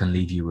there people can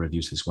leave you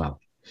reviews as well.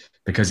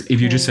 Because if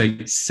you just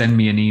say, send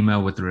me an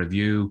email with the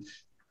review,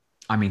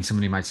 I mean,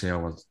 somebody might say, oh,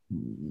 well,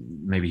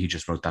 maybe he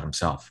just wrote that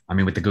himself. I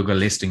mean, with the Google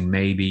listing,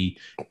 maybe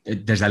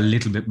there's a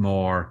little bit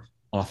more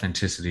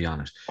authenticity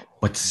on it,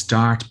 but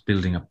start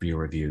building up your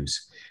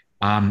reviews.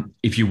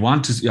 If you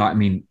want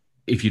to,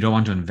 if you don't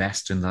want to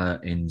invest in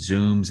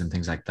Zooms and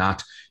things like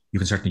that, you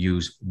can certainly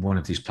use one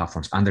of these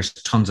platforms. And there's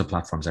tons of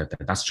platforms out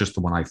there. That's just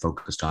the one I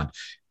focused on.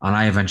 And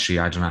I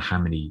don't know how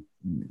many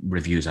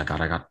reviews I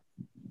got. I got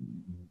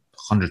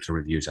hundreds of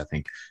reviews, I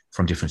think,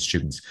 from different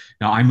students.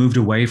 Now, I moved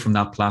away from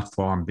that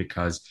platform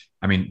because,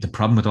 I mean, the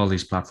problem with all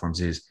these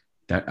platforms is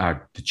that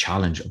the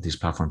challenge of these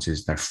platforms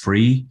is they're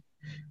free,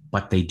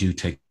 but they do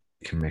take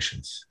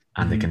commissions,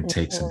 and they can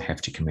take some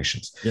hefty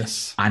commissions.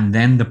 Yes. And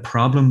then the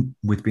problem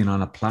with being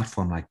on a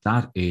platform like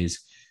that is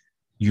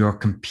you're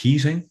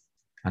competing,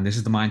 and this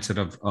is the mindset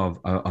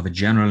of a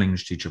general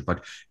English teacher,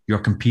 but you're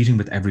competing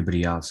with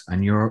everybody else,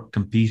 and you're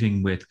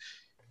competing with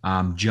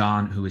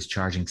John, who is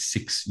charging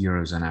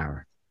 €6 an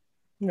hour.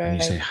 Right. And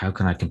you say, how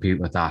can I compete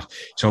with that?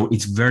 So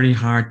it's very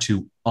hard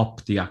to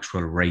up the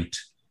actual rate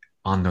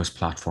on those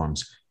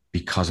platforms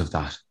because of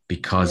that,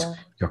 because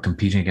you're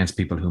competing against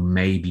people who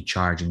may be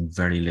charging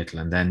very little.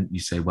 And then you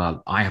say,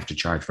 well, I have to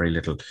charge very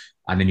little.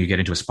 And then you get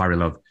into a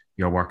spiral of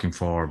you're working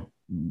for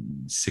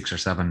 €6 or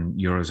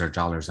 €7 or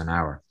dollars an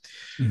hour.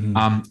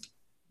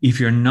 If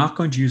you're not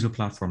going to use a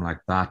platform like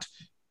that,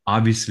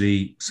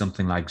 obviously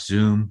something like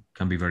Zoom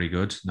can be very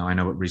good. Now, I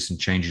know with recent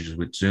changes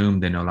with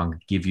Zoom, they no longer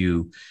give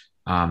you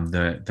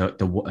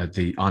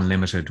the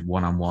unlimited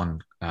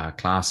one-on-one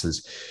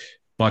classes.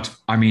 But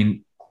I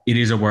mean, it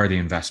is a worthy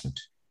investment.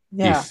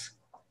 Yeah. If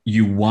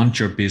you want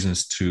your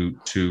business to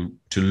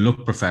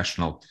look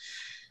professional.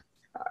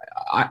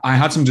 I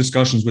had some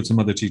discussions with some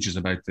other teachers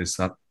about this,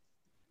 that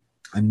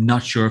I'm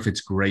not sure if it's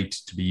great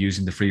to be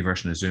using the free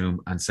version of Zoom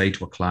and say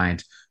to a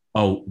client,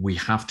 oh, we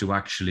have to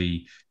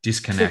actually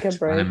disconnect,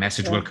 and a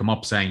message will come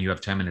up saying you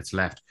have 10 minutes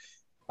left.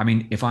 I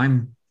mean, if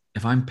I'm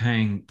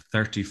paying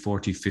 $30,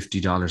 $40,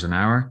 $50 an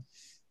hour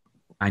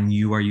and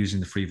you are using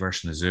the free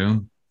version of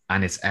Zoom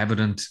and it's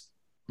evident,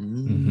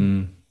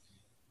 I'm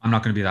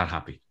not going to be that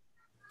happy.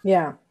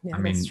 Yeah, I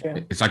mean, that's true.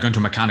 It's like going to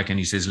a mechanic and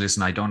he says,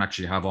 listen, I don't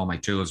actually have all my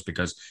tools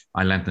because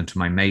I lent them to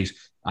my mate,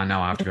 and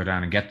now I have to go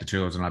down and get the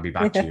tools and I'll be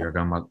back to you. You're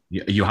going, well,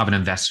 you haven't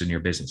invested in your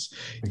business.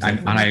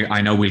 Exactly. And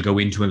I know we'll go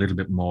into a little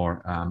bit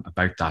more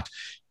about that.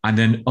 And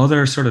then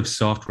other sort of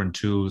software and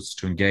tools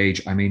to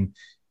engage. I mean,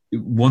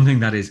 one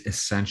thing that is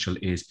essential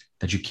is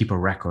that you keep a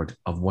record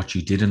of what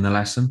you did in the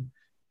lesson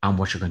and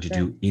what you're going to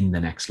do in the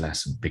next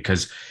lesson.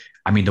 Because,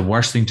 I mean, the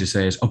worst thing to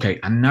say is,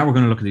 okay, and now we're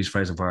going to look at these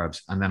phrasal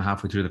verbs. And then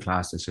halfway through the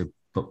class, they say,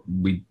 but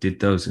we did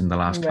those in the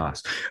last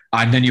class.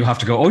 And then you have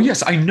to go, oh,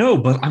 yes, I know,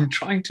 but I'm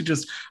trying to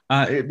just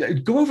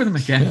go over them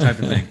again type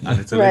of thing. And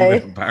it's a little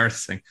bit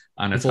embarrassing.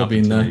 And it's all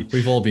been there.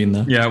 We've all been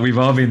there. Yeah, we've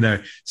all been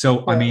there.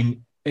 So, I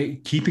mean,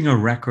 keeping a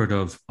record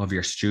of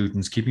your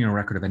students, keeping a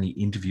record of any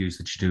interviews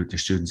that you do with your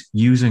students,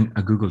 using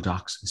a Google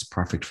Docs is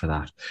perfect for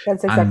that.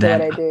 That's exactly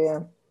what I do, yeah.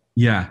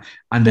 Yeah,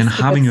 and then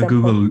having a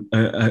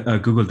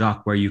Google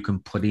Doc where you can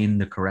put in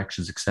the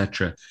corrections,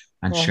 etc.,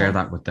 and share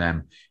that with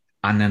them.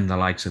 And then the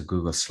likes of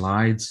Google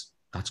Slides,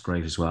 that's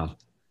great as well,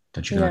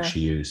 that you can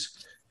actually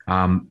use.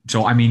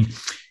 So, I mean,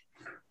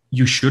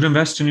 you should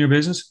invest in your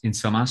business in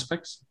some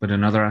aspects, but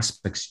in other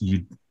aspects,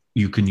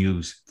 you can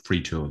use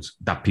free tools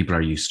that people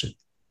are used to.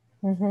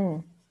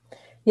 Mm-hmm.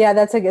 Yeah,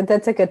 that's a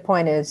good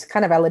point. It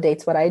kind of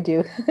validates what I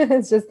do.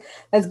 It's just,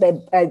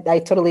 I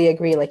totally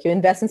agree. Like, you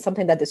invest in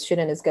something that the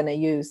student is going to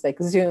use, like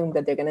Zoom,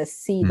 that they're going to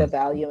see the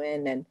value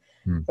in, and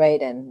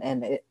right,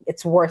 and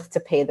it's worth to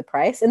pay the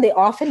price. And they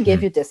often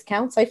give you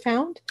discounts. I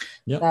found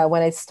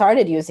when I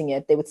started using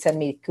it, they would send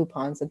me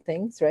coupons and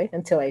things, right,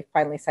 until I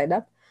finally signed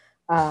up.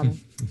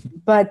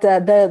 But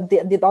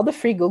all the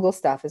free Google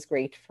stuff is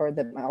great for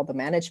all the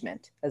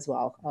management as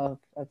well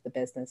of the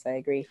business. I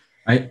agree.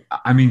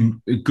 I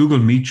mean, Google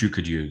Meet you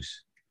could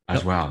use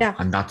as well,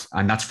 and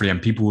that's free,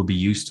 and people will be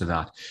used to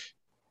that.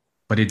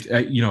 But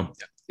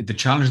the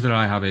challenge that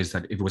I have is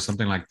that if it was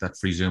something like that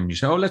free Zoom, you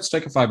say, oh, let's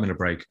take a 5-minute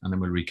break and then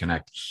we'll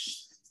reconnect.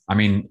 I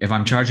mean, if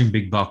I'm charging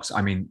big bucks,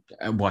 I mean,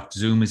 what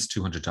Zoom is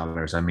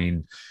 $200. I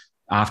mean,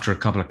 after a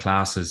couple of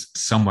classes,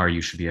 somewhere you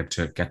should be able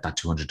to get that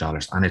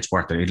 $200, and it's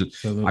worth it.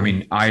 I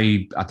mean,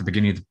 at the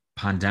beginning of the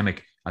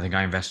pandemic, I think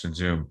I invested in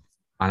Zoom,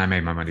 and I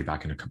made my money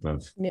back in a couple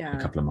of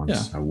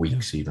months,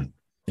 weeks even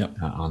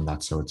on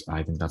that. So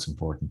I think that's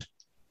important.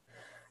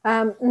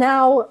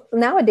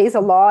 Nowadays, a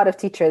lot of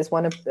teachers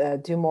want to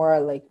do more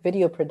like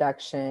video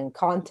production,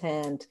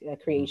 content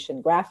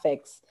creation,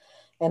 graphics,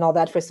 and all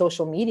that for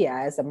social media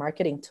as a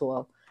marketing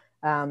tool.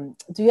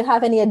 Do you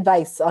have any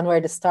advice on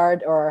where to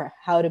start or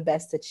how to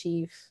best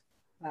achieve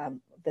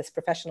this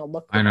professional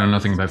look? I know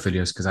nothing about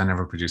videos because I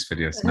never produce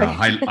videos. No,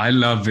 I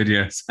love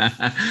videos.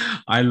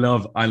 I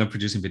love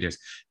producing videos.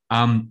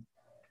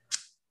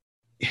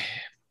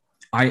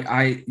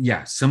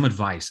 Some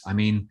advice. I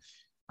mean,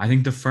 I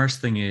think the first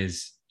thing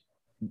is,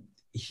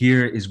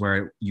 here is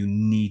where you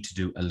need to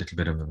do a little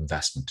bit of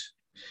investment.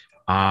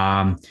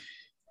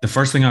 The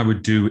first thing I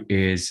would do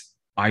is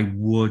I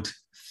would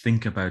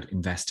think about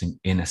investing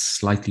in a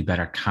slightly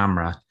better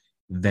camera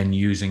than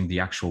using the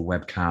actual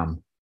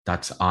webcam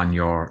that's on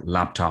your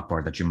laptop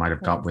or that you might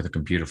have got with a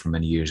computer from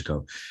many years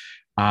ago.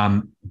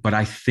 But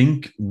I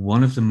think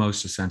one of the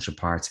most essential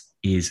parts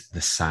is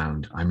the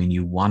sound. I mean,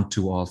 you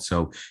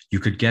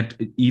could get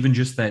even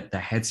just the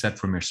headset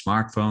from your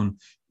smartphone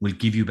will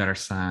give you better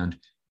sound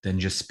than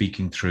just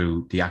speaking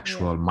through the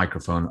actual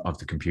microphone of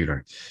the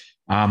computer.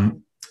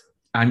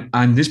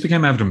 and this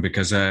became evident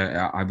because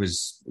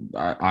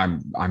I'm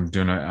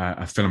doing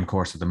a film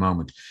course at the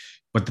moment,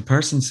 but the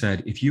person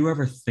said, if you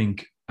ever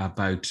think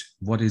about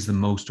what is the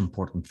most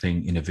important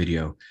thing in a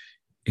video,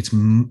 it's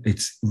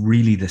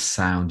really the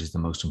sound is the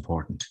most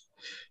important.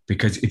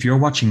 Because if you're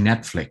watching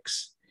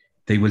Netflix,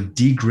 they will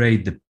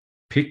degrade the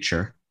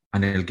picture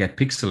and it'll get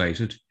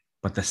pixelated,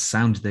 but the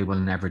sound they will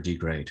never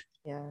degrade.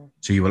 Yeah.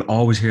 So you will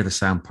always hear the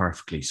sound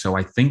perfectly. So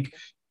I think,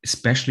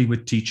 especially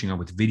with teaching or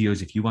with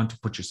videos, if you want to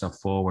put yourself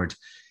forward,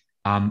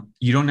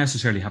 you don't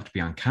necessarily have to be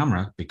on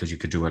camera, because you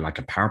could do like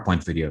a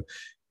PowerPoint video,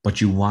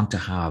 but you want to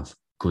have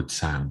good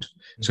sound.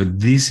 So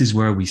this is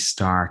where we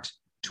start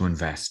to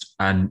invest.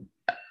 And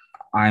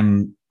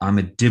I'm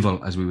a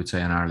divil, as we would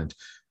say in Ireland,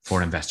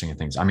 for investing in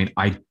things. I mean,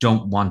 I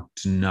don't want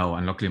to know,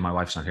 and luckily my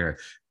wife's not here,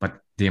 but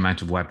the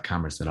amount of web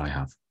cameras that I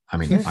have. I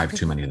mean, I have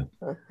too many of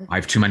them. I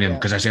have too many of them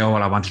because I say, oh,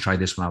 well, I want to try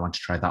this one. I want to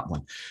try that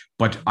one.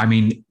 But I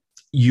mean,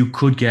 you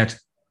could get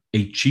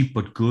a cheap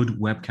but good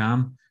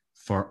webcam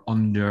for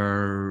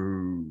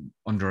under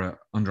 $100,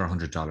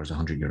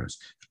 €100.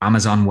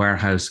 Amazon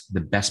warehouse,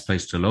 the best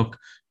place to look,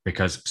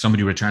 because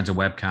somebody returns a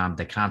webcam,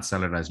 they can't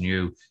sell it as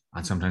new,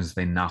 and sometimes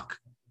they knock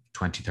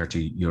 20,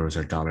 30 euros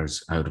or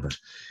dollars out of it.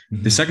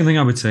 Mm-hmm. The second thing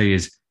I would say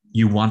is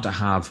you want to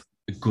have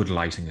good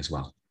lighting as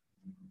well.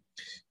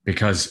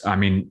 Because I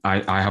mean,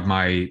 I have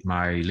my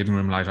living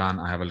room light on.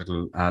 I have a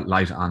little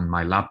light on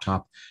my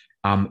laptop.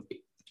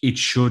 It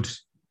should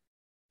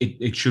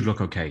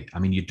look okay. I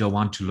mean, you don't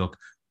want to look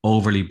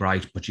overly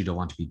bright, but you don't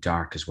want to be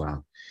dark as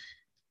well.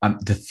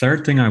 The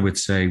third thing I would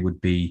say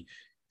would be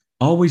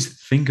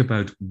always think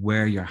about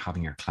where you're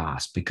having your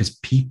class, because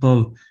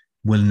people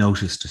will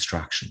notice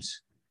distractions.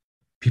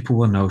 People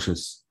will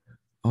notice,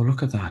 oh,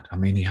 look at that. I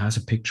mean, he has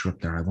a picture up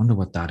there. I wonder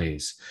what that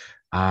is.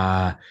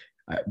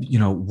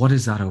 What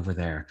is that over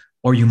there?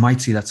 Or you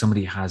might see that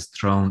somebody has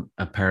thrown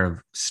a pair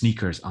of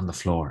sneakers on the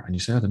floor and you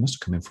say, oh, they must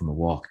have come in from a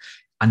walk.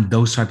 And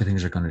those type of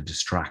things are going to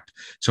distract.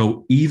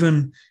 So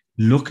even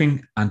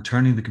looking and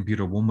turning the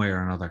computer one way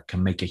or another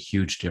can make a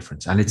huge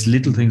difference. And it's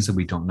little things that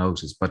we don't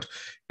notice. But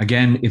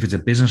again, if it's a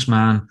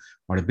businessman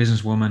or a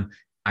businesswoman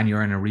and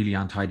you're in a really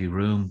untidy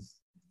room,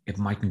 it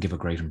mightn't give a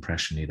great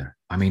impression either.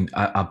 I mean,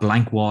 a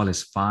blank wall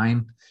is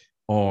fine,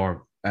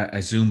 or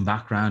a Zoom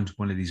background,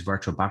 one of these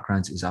virtual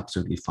backgrounds, is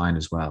absolutely fine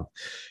as well.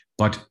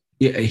 But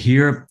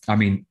here, I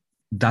mean,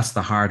 that's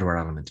the hardware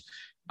element.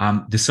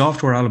 The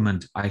software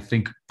element, I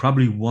think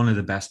probably one of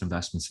the best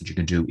investments that you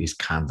can do is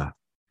Canva.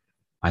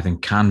 I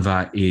think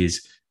Canva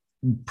is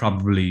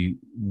probably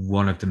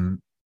one of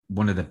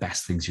the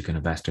best things you can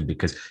invest in,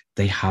 because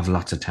they have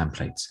lots of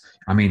templates.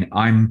 I mean,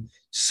 I'm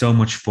so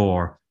much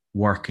for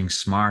working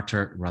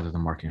smarter rather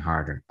than working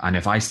harder. And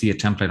if I see a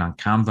template on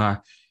Canva,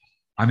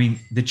 I mean,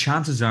 the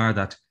chances are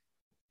that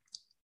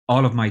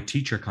all of my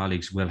teacher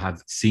colleagues will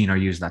have seen or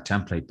used that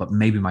template, but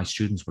maybe my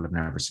students will have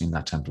never seen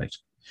that template.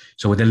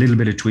 So with a little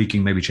bit of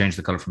tweaking, maybe change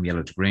the color from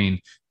yellow to green,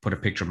 put a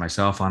picture of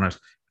myself on it.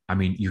 I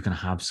mean, you can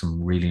have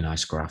some really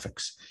nice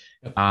graphics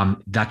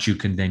that you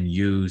can then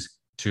use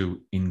to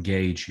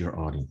engage your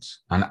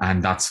audience.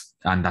 And that's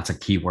a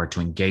key word, to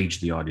engage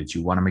the audience.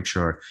 You want to make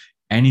sure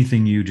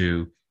anything you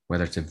do,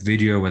 whether it's a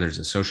video, whether it's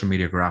a social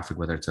media graphic,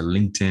 whether it's a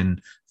LinkedIn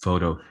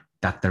photo,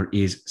 that there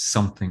is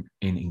something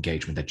in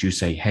engagement, that you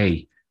say,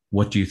 hey,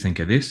 what do you think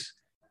of this?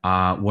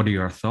 What are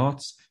your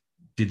thoughts?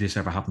 Did this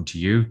ever happen to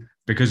you?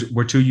 Because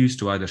we're too used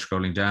to either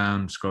scrolling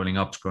down, scrolling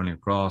up, scrolling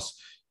across,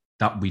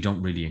 that we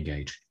don't really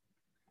engage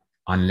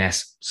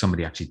unless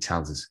somebody actually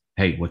tells us,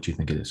 hey, what do you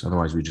think of this?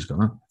 Otherwise, we just go,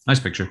 oh, nice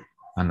picture,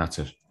 and that's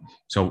it.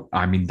 So,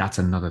 I mean, that's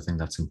another thing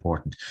that's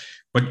important.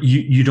 But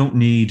you don't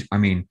need a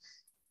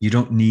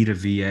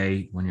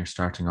VA when you're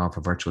starting off,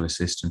 a virtual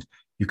assistant.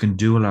 You can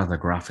do a lot of the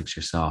graphics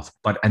yourself.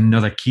 But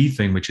another key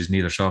thing, which is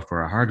neither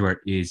software or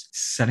hardware, is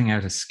setting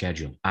out a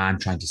schedule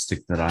and trying to stick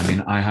to that. I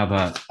mean, I have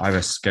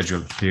a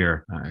schedule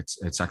here.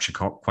 It's actually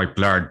quite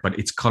blurred, but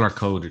it's color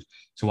coded.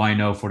 So I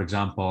know, for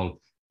example,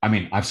 I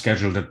mean, I've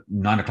scheduled at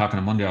 9 o'clock on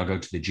a Monday, I'll go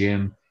to the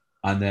gym.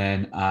 And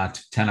then at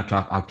 10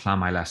 o'clock, I'll plan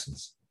my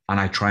lessons. And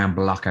I try and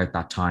block out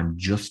that time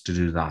just to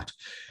do that.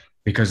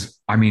 Because,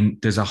 I mean,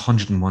 there's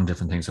 101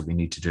 different things that we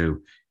need to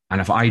do.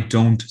 And if I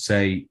don't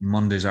say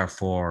Mondays are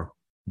for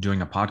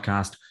doing a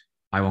podcast,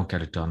 I won't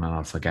get it done and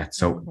I'll forget.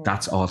 So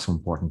that's also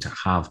important, to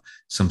have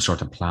some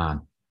sort of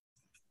plan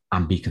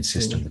and be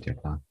consistent with your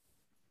plan.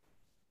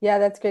 Yeah,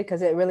 that's good,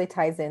 because it really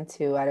ties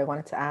into what I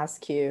wanted to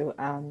ask you,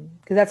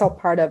 because that's all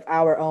part of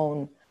our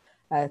own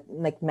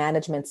like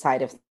management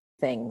side of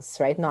things,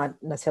 right? Not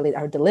necessarily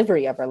our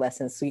delivery of our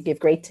lessons. So you give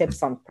great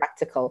tips on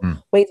practical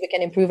ways we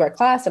can improve our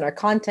class and our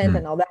content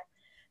and all that.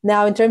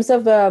 Now, in terms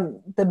of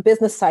the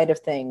business side of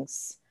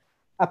things,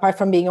 apart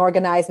from being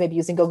organized, maybe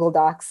using Google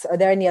Docs, are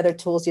there any other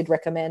tools you'd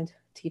recommend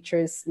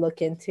teachers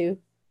look into?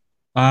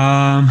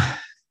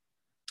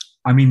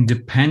 I mean,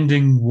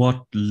 depending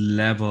what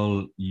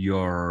level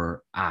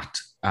you're at,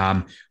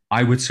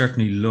 I would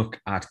certainly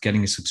look at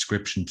getting a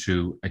subscription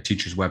to a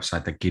teacher's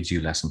website that gives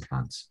you lesson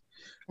plans.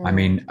 I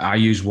mean, I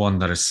use one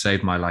that has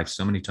saved my life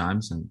so many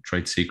times, and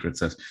trade secrets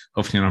that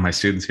hopefully none of my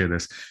students hear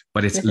this,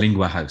 but it's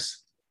Lingua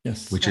House.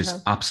 Yes. which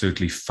is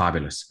absolutely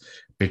fabulous.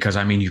 Because,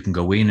 I mean, you can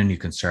go in and you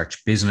can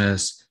search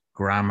business,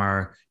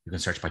 grammar, you can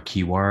search by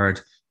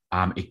keyword.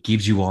 It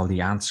gives you all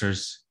the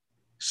answers.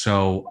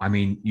 So, I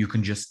mean, you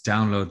can just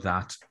download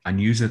that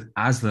and use it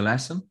as the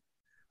lesson,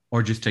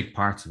 or just take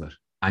parts of it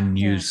and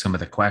use some of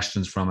the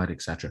questions from it,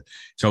 etc.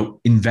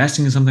 So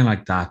investing in something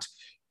like that,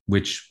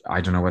 which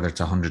I don't know whether it's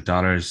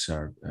 $100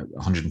 or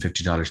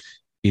 $150,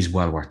 is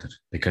well worth it,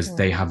 because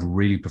they have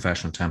really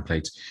professional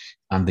templates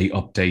and they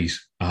update.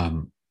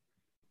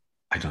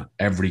 I don't know,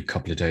 every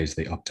couple of days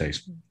they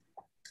update.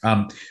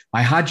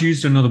 I had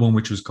used another one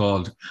which was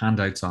called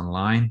Handouts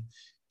Online,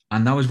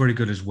 and that was very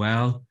good as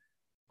well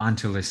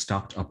until they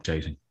stopped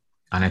updating.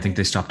 And I think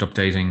they stopped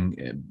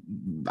updating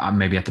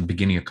maybe at the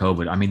beginning of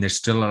COVID. I mean, there's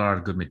still a lot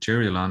of good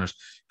material on it,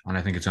 and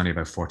I think it's only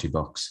about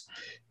 $40.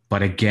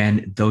 But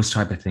again, those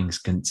type of things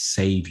can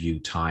save you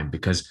time,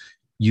 because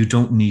you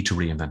don't need to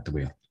reinvent the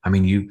wheel. I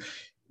mean,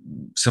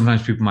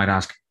 sometimes people might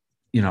ask,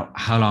 you know,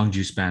 how long do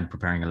you spend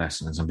preparing a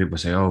lesson? And some people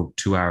say,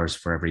 2 hours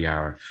for every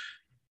hour.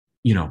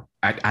 You know,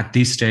 at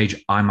this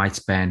stage, I might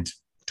spend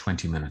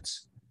 20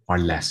 minutes or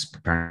less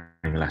preparing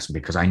a lesson,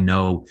 because I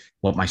know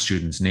what my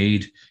students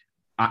need.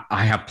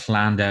 I have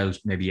planned out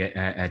maybe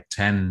a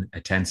 10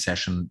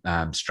 session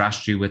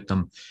strategy with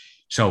them,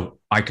 so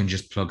I can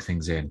just plug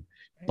things in.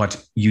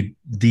 But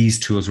these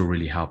tools will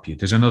really help you.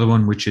 There's another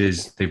one which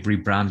is, they've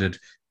rebranded,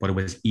 but it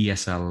was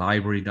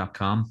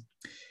ESLlibrary.com.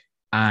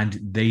 And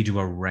they do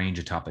a range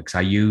of topics.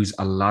 I use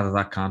a lot of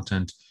that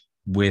content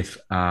with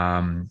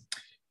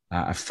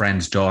a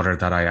friend's daughter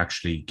that I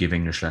actually give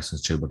English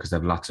lessons to, because they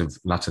have lots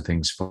of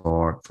things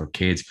for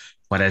kids,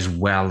 but as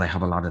well, they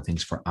have a lot of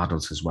things for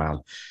adults as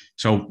well.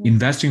 So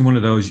investing in one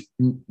of those,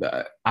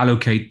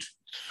 allocate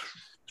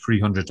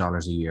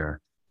 $300 a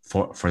year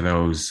for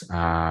those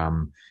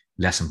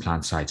lesson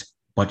plan sites.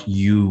 But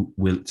you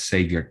will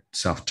save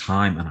yourself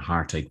time and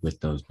heartache with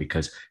those,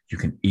 because you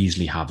can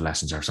easily have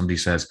lessons. Or somebody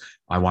says,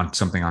 I want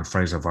something on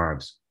phrasal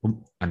verbs,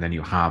 and then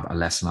you have a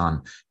lesson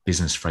on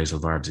business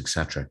phrasal verbs,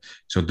 etc.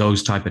 So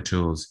those type of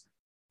tools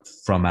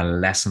from a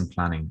lesson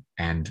planning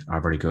end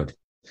are very good.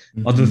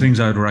 Mm-hmm. Other things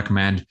I would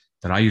recommend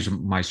that I use with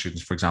my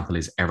students, for example,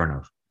 is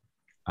Evernote.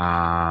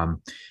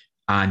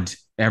 And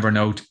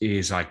Evernote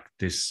is like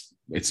this,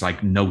 it's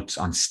like notes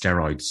on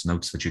steroids,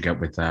 notes that you get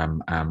with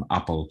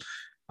Apple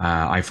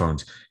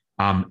iPhones.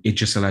 It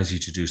just allows you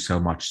to do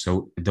so much.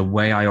 So the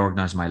way I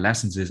organize my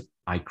lessons is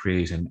I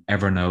create an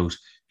Evernote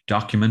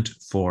document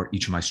for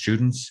each of my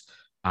students.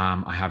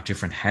 I have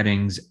different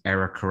headings: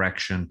 error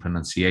correction,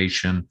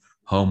 pronunciation,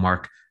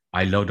 homework.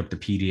 I load up the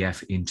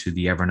PDF into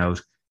the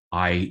Evernote.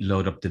 I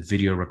load up the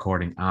video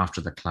recording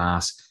after the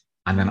class.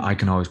 And then I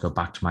can always go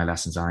back to my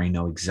lessons and I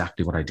know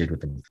exactly what I did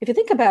with them. If you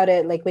think about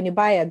it, like when you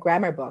buy a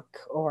grammar book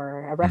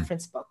or a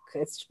reference book,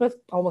 it's worth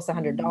almost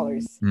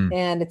 $100.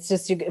 And it's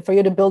just for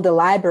you to build a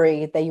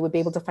library that you would be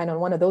able to find on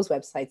one of those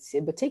websites,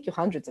 it would take you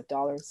hundreds of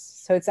dollars.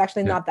 So it's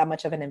actually not that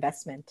much of an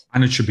investment.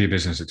 And it should be a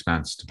business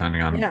expense,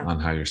 depending on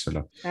how you're set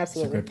up.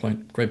 Absolutely. That's a great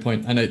point. Great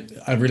point. And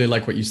I really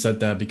like what you said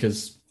there,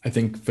 because I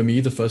think for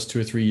me, the first 2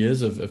 or 3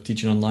 years of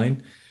teaching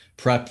online,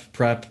 prep,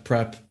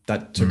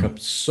 that took up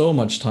so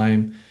much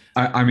time.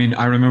 I mean,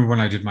 I remember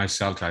when I did my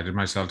CELTA. I did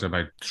my CELTA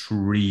about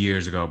 3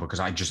 years ago, because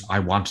I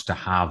wanted to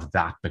have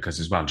that, because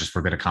as well, just for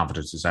a bit of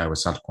confidence, as I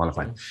was CELTA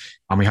qualified.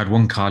 And we had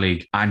one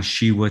colleague, and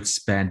she would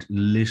spend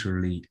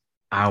literally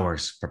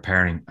hours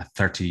preparing a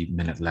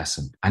 30-minute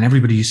lesson. And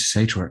everybody used to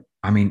say to her,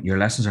 I mean, your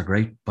lessons are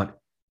great, but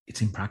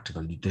it's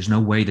impractical. There's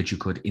no way that you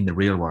could, in the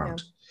real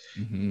world,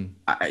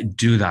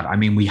 do that. I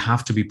mean, we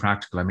have to be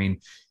practical. I mean,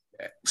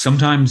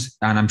 sometimes,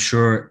 and I'm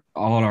sure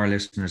all our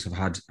listeners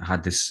have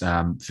had this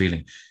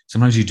feeling,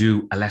 sometimes you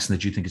do a lesson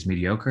that you think is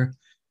mediocre,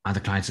 and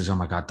the client says, oh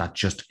my God, that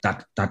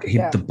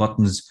hit the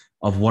buttons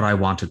of what I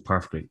wanted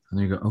perfectly. And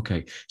then you go,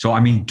 okay. So, I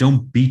mean,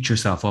 don't beat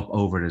yourself up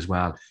over it as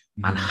well,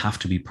 and have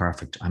to be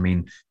perfect. I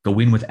mean, go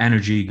in with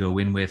energy, go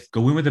in with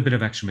a bit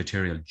of extra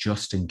material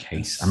just in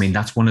case. Yes. I mean,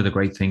 that's one of the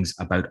great things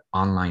about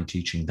online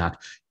teaching,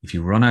 that if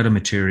you run out of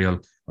material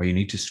or you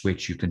need to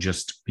switch, you can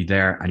just be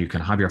there and you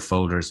can have your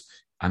folders.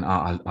 And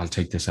I'll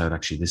take this out.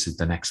 Actually, this is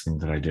the next thing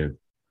that I do.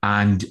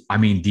 And I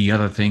mean, the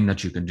other thing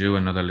that you can do,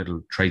 another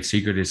little trade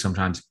secret, is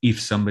sometimes if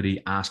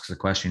somebody asks a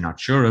question you're not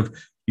sure of,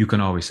 you can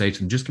always say to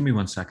them, just give me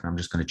 1 second. I'm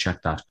just going to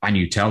check that. And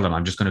you tell them,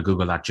 I'm just going to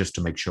Google that just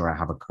to make sure I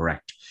have it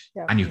correct.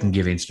 Yeah. And you can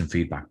give instant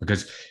feedback,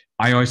 because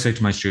I always say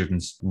to my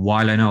students,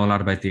 while I know a lot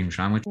about the English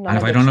language, and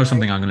if I don't know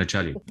something, I'm going to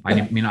tell you. I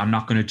mean, I'm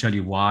not going to tell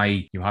you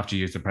why you have to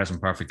use the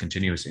present perfect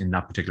continuous in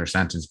that particular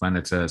sentence when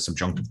it's a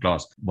subjunctive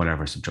clause,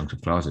 whatever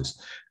subjunctive clause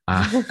is.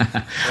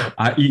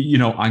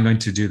 I'm going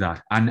to do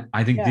that. And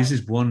I think this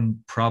is one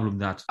problem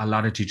that a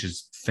lot of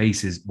teachers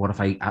face is, what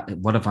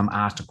if I'm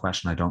asked a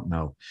question I don't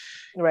know?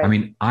 Right. I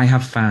mean, I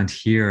have found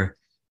here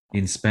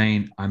in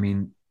Spain, I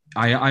mean,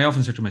 I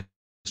often say to my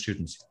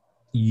students,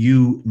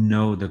 you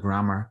know the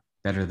grammar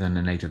better than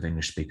a native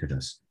English speaker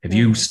does. If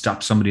you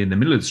stop somebody in the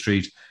middle of the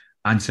street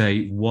and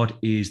say, what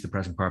is the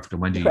present perfect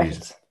and when do you use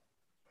it?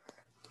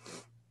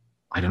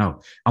 I don't know.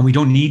 And we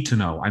don't need to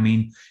know. I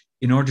mean,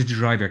 in order to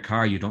drive your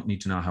car, you don't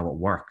need to know how it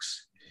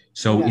works.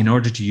 So in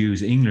order to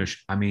use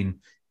English, I mean,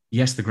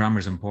 yes, the grammar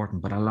is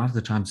important, but a lot of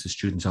the times the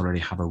students already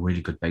have a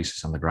really good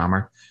basis on the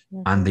grammar,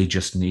 and they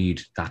just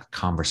need that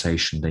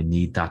conversation. They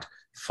need that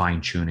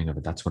fine tuning of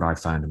it. That's what I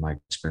found in my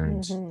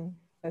experience.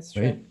 That's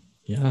true. Right.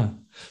 Yeah.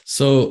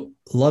 So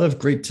a lot of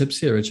great tips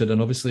here, Richard.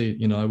 And obviously,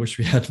 I wish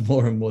we had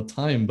more and more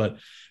time, but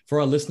for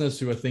our listeners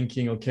who are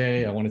thinking,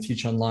 okay, I want to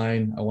teach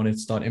online, I want to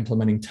start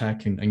implementing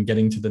tech and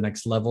getting to the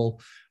next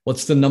level,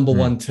 what's the number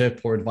one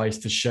tip or advice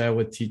to share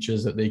with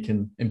teachers that they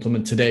can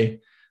implement today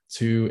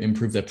to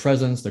improve their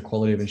presence, their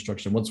quality of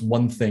instruction? What's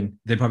one thing?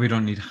 They probably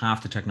don't need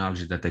half the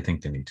technology that they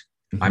think they need.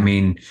 I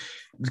mean,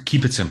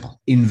 keep it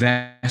simple.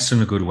 Invest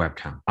in a good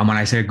webcam. And when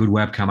I say a good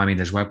webcam, I mean,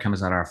 there's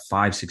webcams that are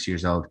 5-6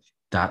 years old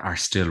that are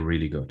still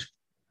really good.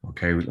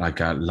 Okay. Like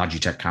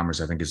Logitech cameras,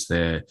 I think it's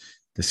the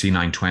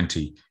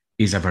C920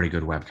 is a very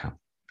good webcam.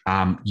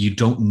 You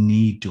don't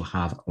need to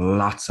have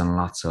lots and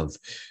lots of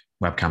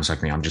webcams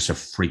like me. I'm just a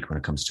freak when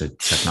it comes to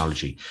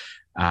technology.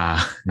 No,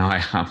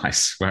 I am. I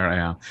swear I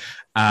am.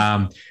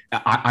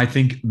 I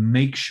think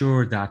make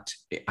sure that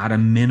at a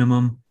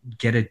minimum,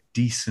 get a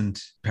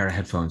decent pair of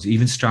headphones.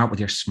 Even start with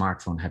your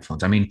smartphone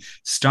headphones. I mean,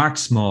 start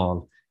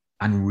small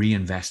and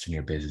reinvest in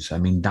your business. I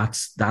mean,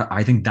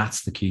 I think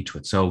that's the key to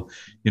it. So,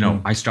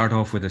 I start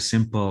off with a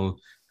simple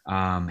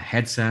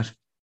headset.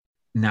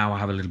 Now I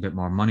have a little bit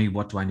more money.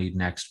 What do I need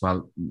next?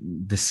 Well,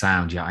 the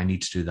sound. Yeah, I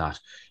need to do that.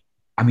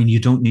 I mean, you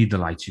don't need the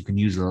lights. You can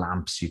use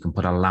lamps. You can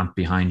put a lamp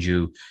behind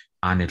you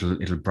and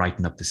it'll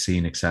brighten up the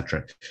scene,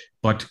 etc.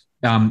 But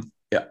I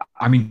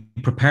mean,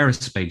 prepare a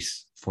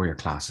space for your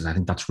classes. I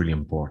think that's really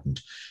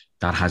important.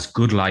 That has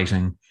good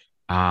lighting.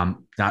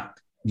 That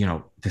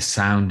the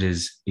sound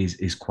is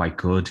quite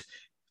good.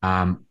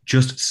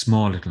 Just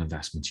small little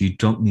investments. You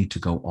don't need to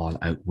go all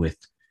out with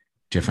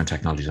different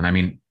technologies. And I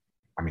mean,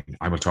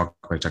 I will talk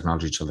about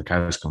technology till the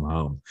cows come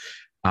home.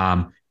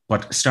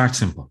 But start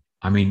simple.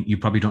 I mean, you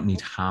probably don't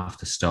need half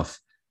the stuff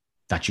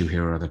that you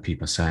hear other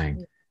people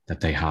saying that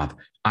they have.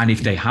 And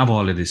if they have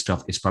all of this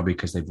stuff, it's probably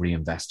because they've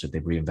reinvested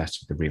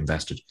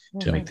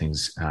to make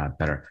things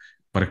better.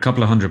 But a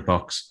couple of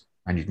 $100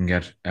 and you can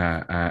get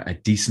a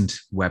decent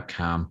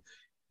webcam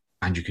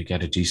and you could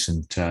get a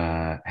decent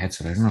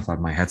headset. I don't know if I have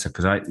my headset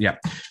because I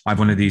have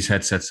one of these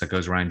headsets that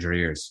goes around your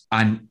ears.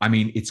 And I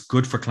mean, it's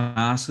good for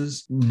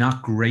classes,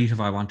 not great if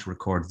I want to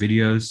record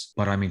videos,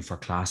 but I mean, for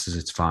classes,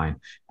 it's fine.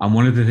 And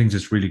one of the things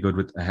that's really good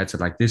with a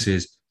headset like this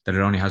is that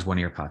it only has one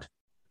ear pod.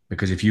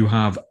 Because if you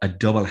have a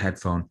double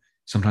headphone,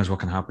 sometimes what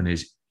can happen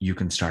is you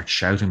can start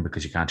shouting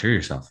because you can't hear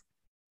yourself.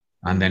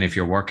 And then if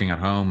you're working at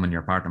home and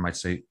your partner might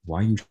say, why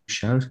are you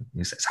shouting?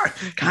 You say, sorry,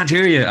 can't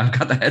hear you. I've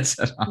got the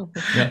headset on.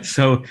 Yeah.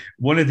 So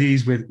one of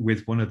these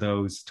with one of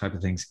those type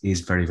of things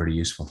is very, very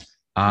useful.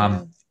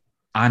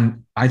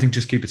 And I think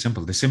just keep it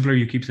simple. The simpler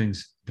you keep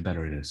things, the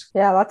better it is.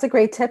 Yeah, lots of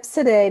great tips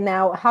today.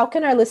 Now, how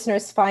can our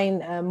listeners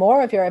find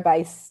more of your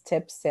advice,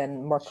 tips,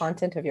 and more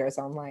content of yours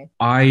online?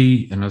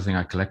 Another thing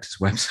I collect is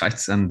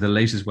websites. And the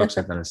latest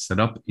website that I set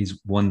up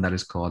is one that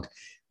is called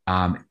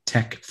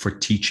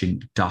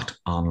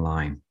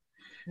techforteaching.online.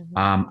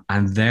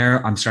 And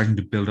there I'm starting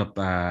to build up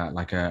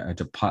like a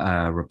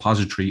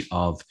repository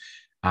of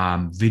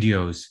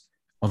videos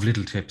of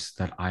little tips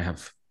that I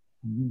have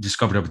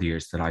discovered over the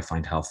years that I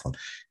find helpful.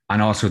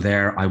 And also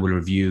there I will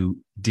review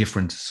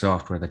different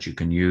software that you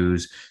can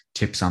use,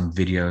 tips on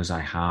videos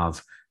I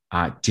have,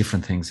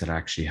 different things that I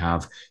actually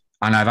have.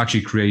 And I've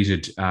actually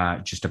created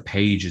just a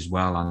page as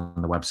well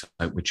on the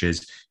website, which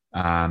is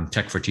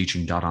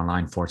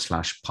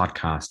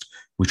techforteaching.online/podcast,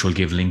 which will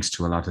give links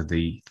to a lot of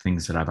the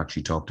things that I've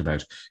actually talked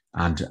about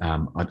and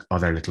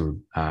other little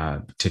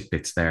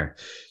tidbits there.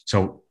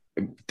 So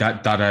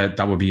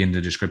that will be in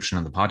the description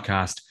of the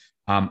podcast.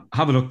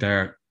 Have a look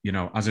there.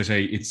 As I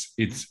say, it's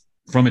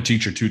from a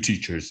teacher to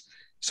teachers.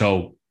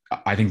 So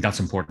I think that's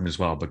important as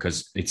well,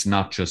 because it's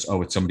not just,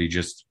 it's somebody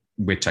just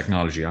with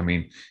technology. I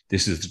mean,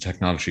 this is the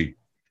technology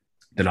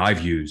that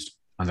I've used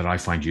and that I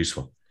find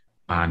useful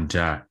and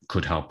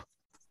could help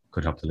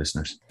the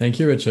listeners. Thank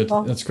you, Richard.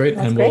 Well, that's great.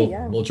 That's and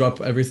we'll drop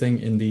everything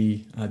in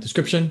the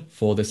description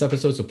for this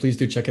episode. So please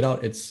do check it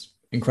out. It's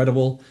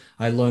incredible.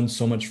 I learned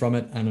so much from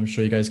it and I'm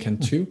sure you guys can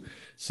too.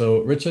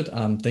 So Richard,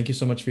 thank you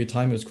so much for your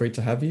time. It was great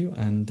to have you.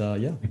 And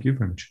thank you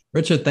very much.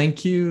 Richard,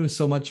 thank you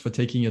so much for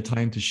taking your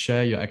time to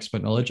share your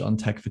expert knowledge on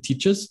tech for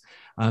teachers.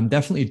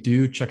 Definitely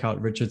do check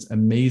out Richard's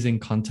amazing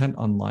content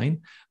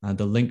online.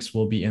 The links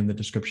will be in the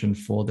description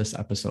for this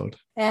episode.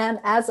 And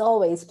as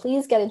always,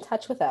 please get in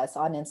touch with us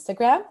on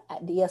Instagram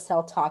at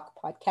ESL Talk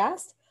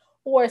Podcast,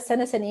 or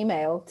send us an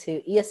email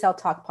to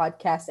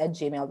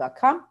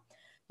esltalkpodcast@gmail.com.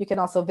 You can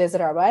also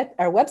visit our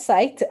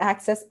website to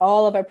access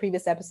all of our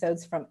previous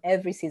episodes from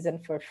every season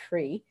for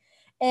free,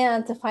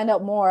 and to find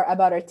out more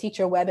about our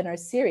teacher webinar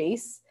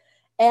series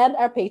and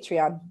our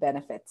Patreon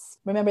benefits.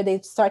 Remember, they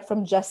start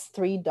from just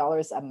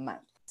 $3 a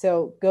month.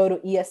 So go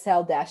to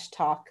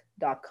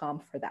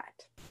esl-talk.com for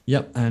that.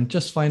 Yep. And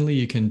just finally,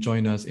 you can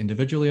join us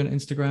individually on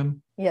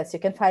Instagram. Yes, you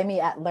can find me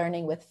at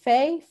Learning with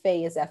Faye.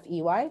 Faye is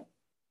F-E-Y.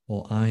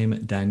 Well,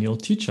 I'm Daniel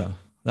Teacher.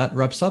 That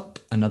wraps up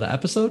another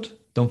episode.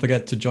 Don't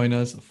forget to join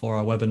us for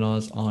our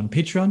webinars on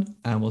Patreon,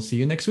 and we'll see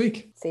you next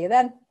week. See you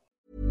then.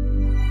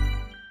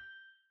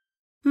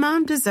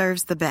 Mom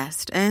deserves the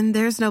best, and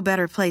there's no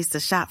better place to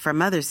shop for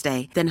Mother's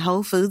Day than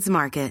Whole Foods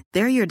Market.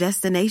 They're your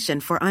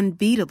destination for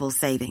unbeatable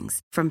savings,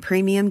 from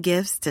premium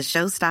gifts to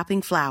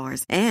show-stopping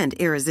flowers and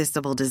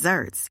irresistible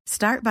desserts.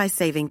 Start by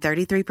saving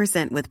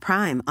 33% with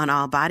Prime on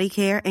all body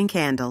care and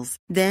candles.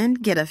 Then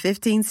get a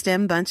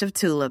 15-stem bunch of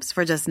tulips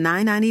for just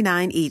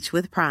 $9.99 each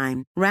with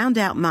Prime. Round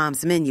out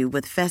Mom's menu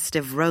with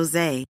festive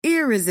rosé,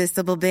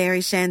 irresistible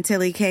berry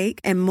chantilly cake,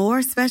 and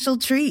more special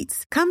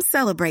treats. Come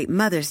celebrate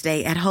Mother's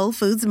Day at Whole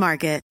Foods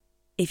Market.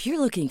 If you're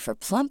looking for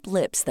plump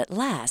lips that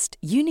last,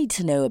 you need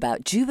to know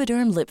about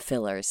Juvederm lip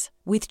fillers.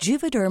 With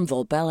Juvederm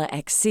Volbella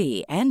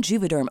XC and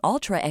Juvederm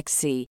Ultra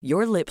XC,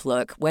 your lip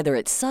look, whether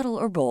it's subtle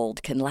or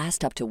bold, can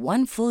last up to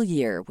 1 full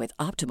year with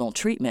optimal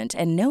treatment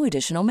and no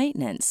additional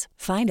maintenance.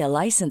 Find a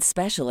licensed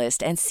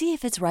specialist and see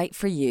if it's right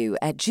for you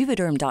at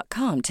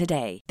Juvederm.com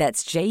today.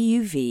 That's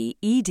JUVEDERM.com.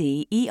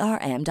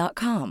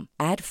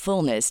 Add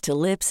fullness to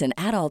lips in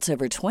adults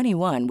over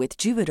 21 with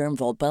Juvederm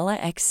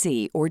Volbella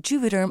XC or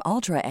Juvederm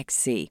Ultra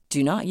XC.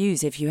 Do not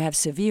use if you have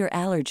severe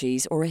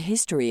allergies or a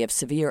history of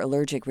severe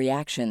allergic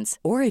reactions,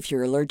 or if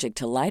you're allergic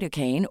to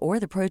lidocaine or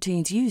the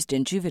proteins used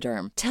in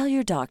Juvederm. Tell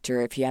your doctor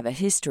if you have a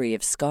history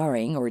of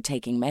scarring or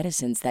taking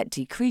medicines that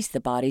decrease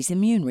the body's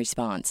immune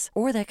response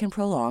or that can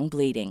prolong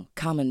bleeding.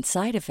 Common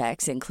side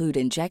effects include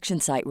injection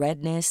site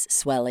redness,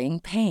 swelling,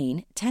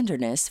 pain,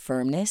 tenderness,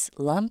 firmness,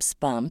 lumps,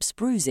 bumps,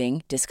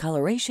 bruising,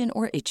 discoloration,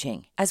 or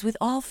itching. As with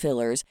all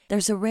fillers,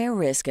 there's a rare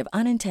risk of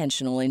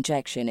unintentional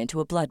injection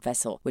into a blood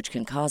vessel, which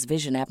can cause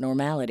vision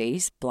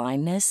abnormalities,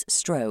 blindness,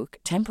 stroke,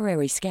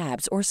 temporary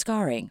scabs, or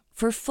scarring.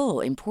 For full,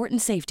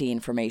 important safety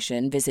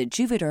information, visit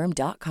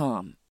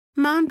Juvederm.com.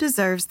 Mom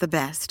deserves the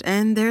best,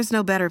 and there's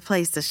no better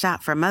place to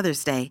shop for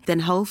Mother's Day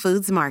than Whole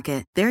Foods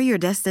Market. They're your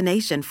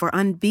destination for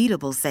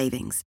unbeatable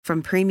savings,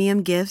 from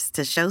premium gifts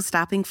to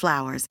show-stopping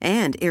flowers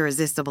and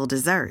irresistible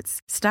desserts.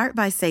 Start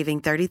by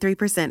saving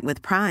 33%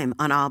 with Prime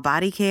on all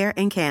body care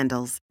and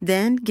candles.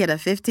 Then get a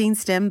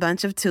 15-stem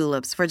bunch of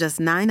tulips for just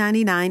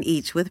 $9.99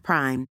 each with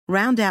Prime.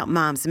 Round out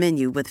Mom's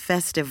menu with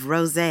festive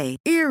rosé,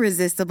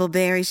 irresistible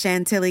berry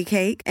chantilly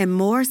cake, and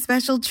more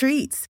special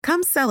treats.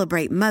 Come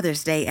celebrate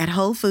Mother's Day at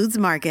Whole Foods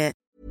Market.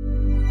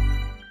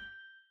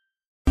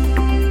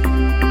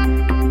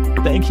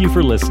 Thank you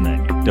for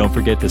listening. Don't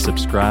forget to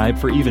subscribe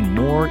for even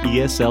more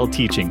ESL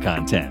teaching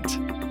content.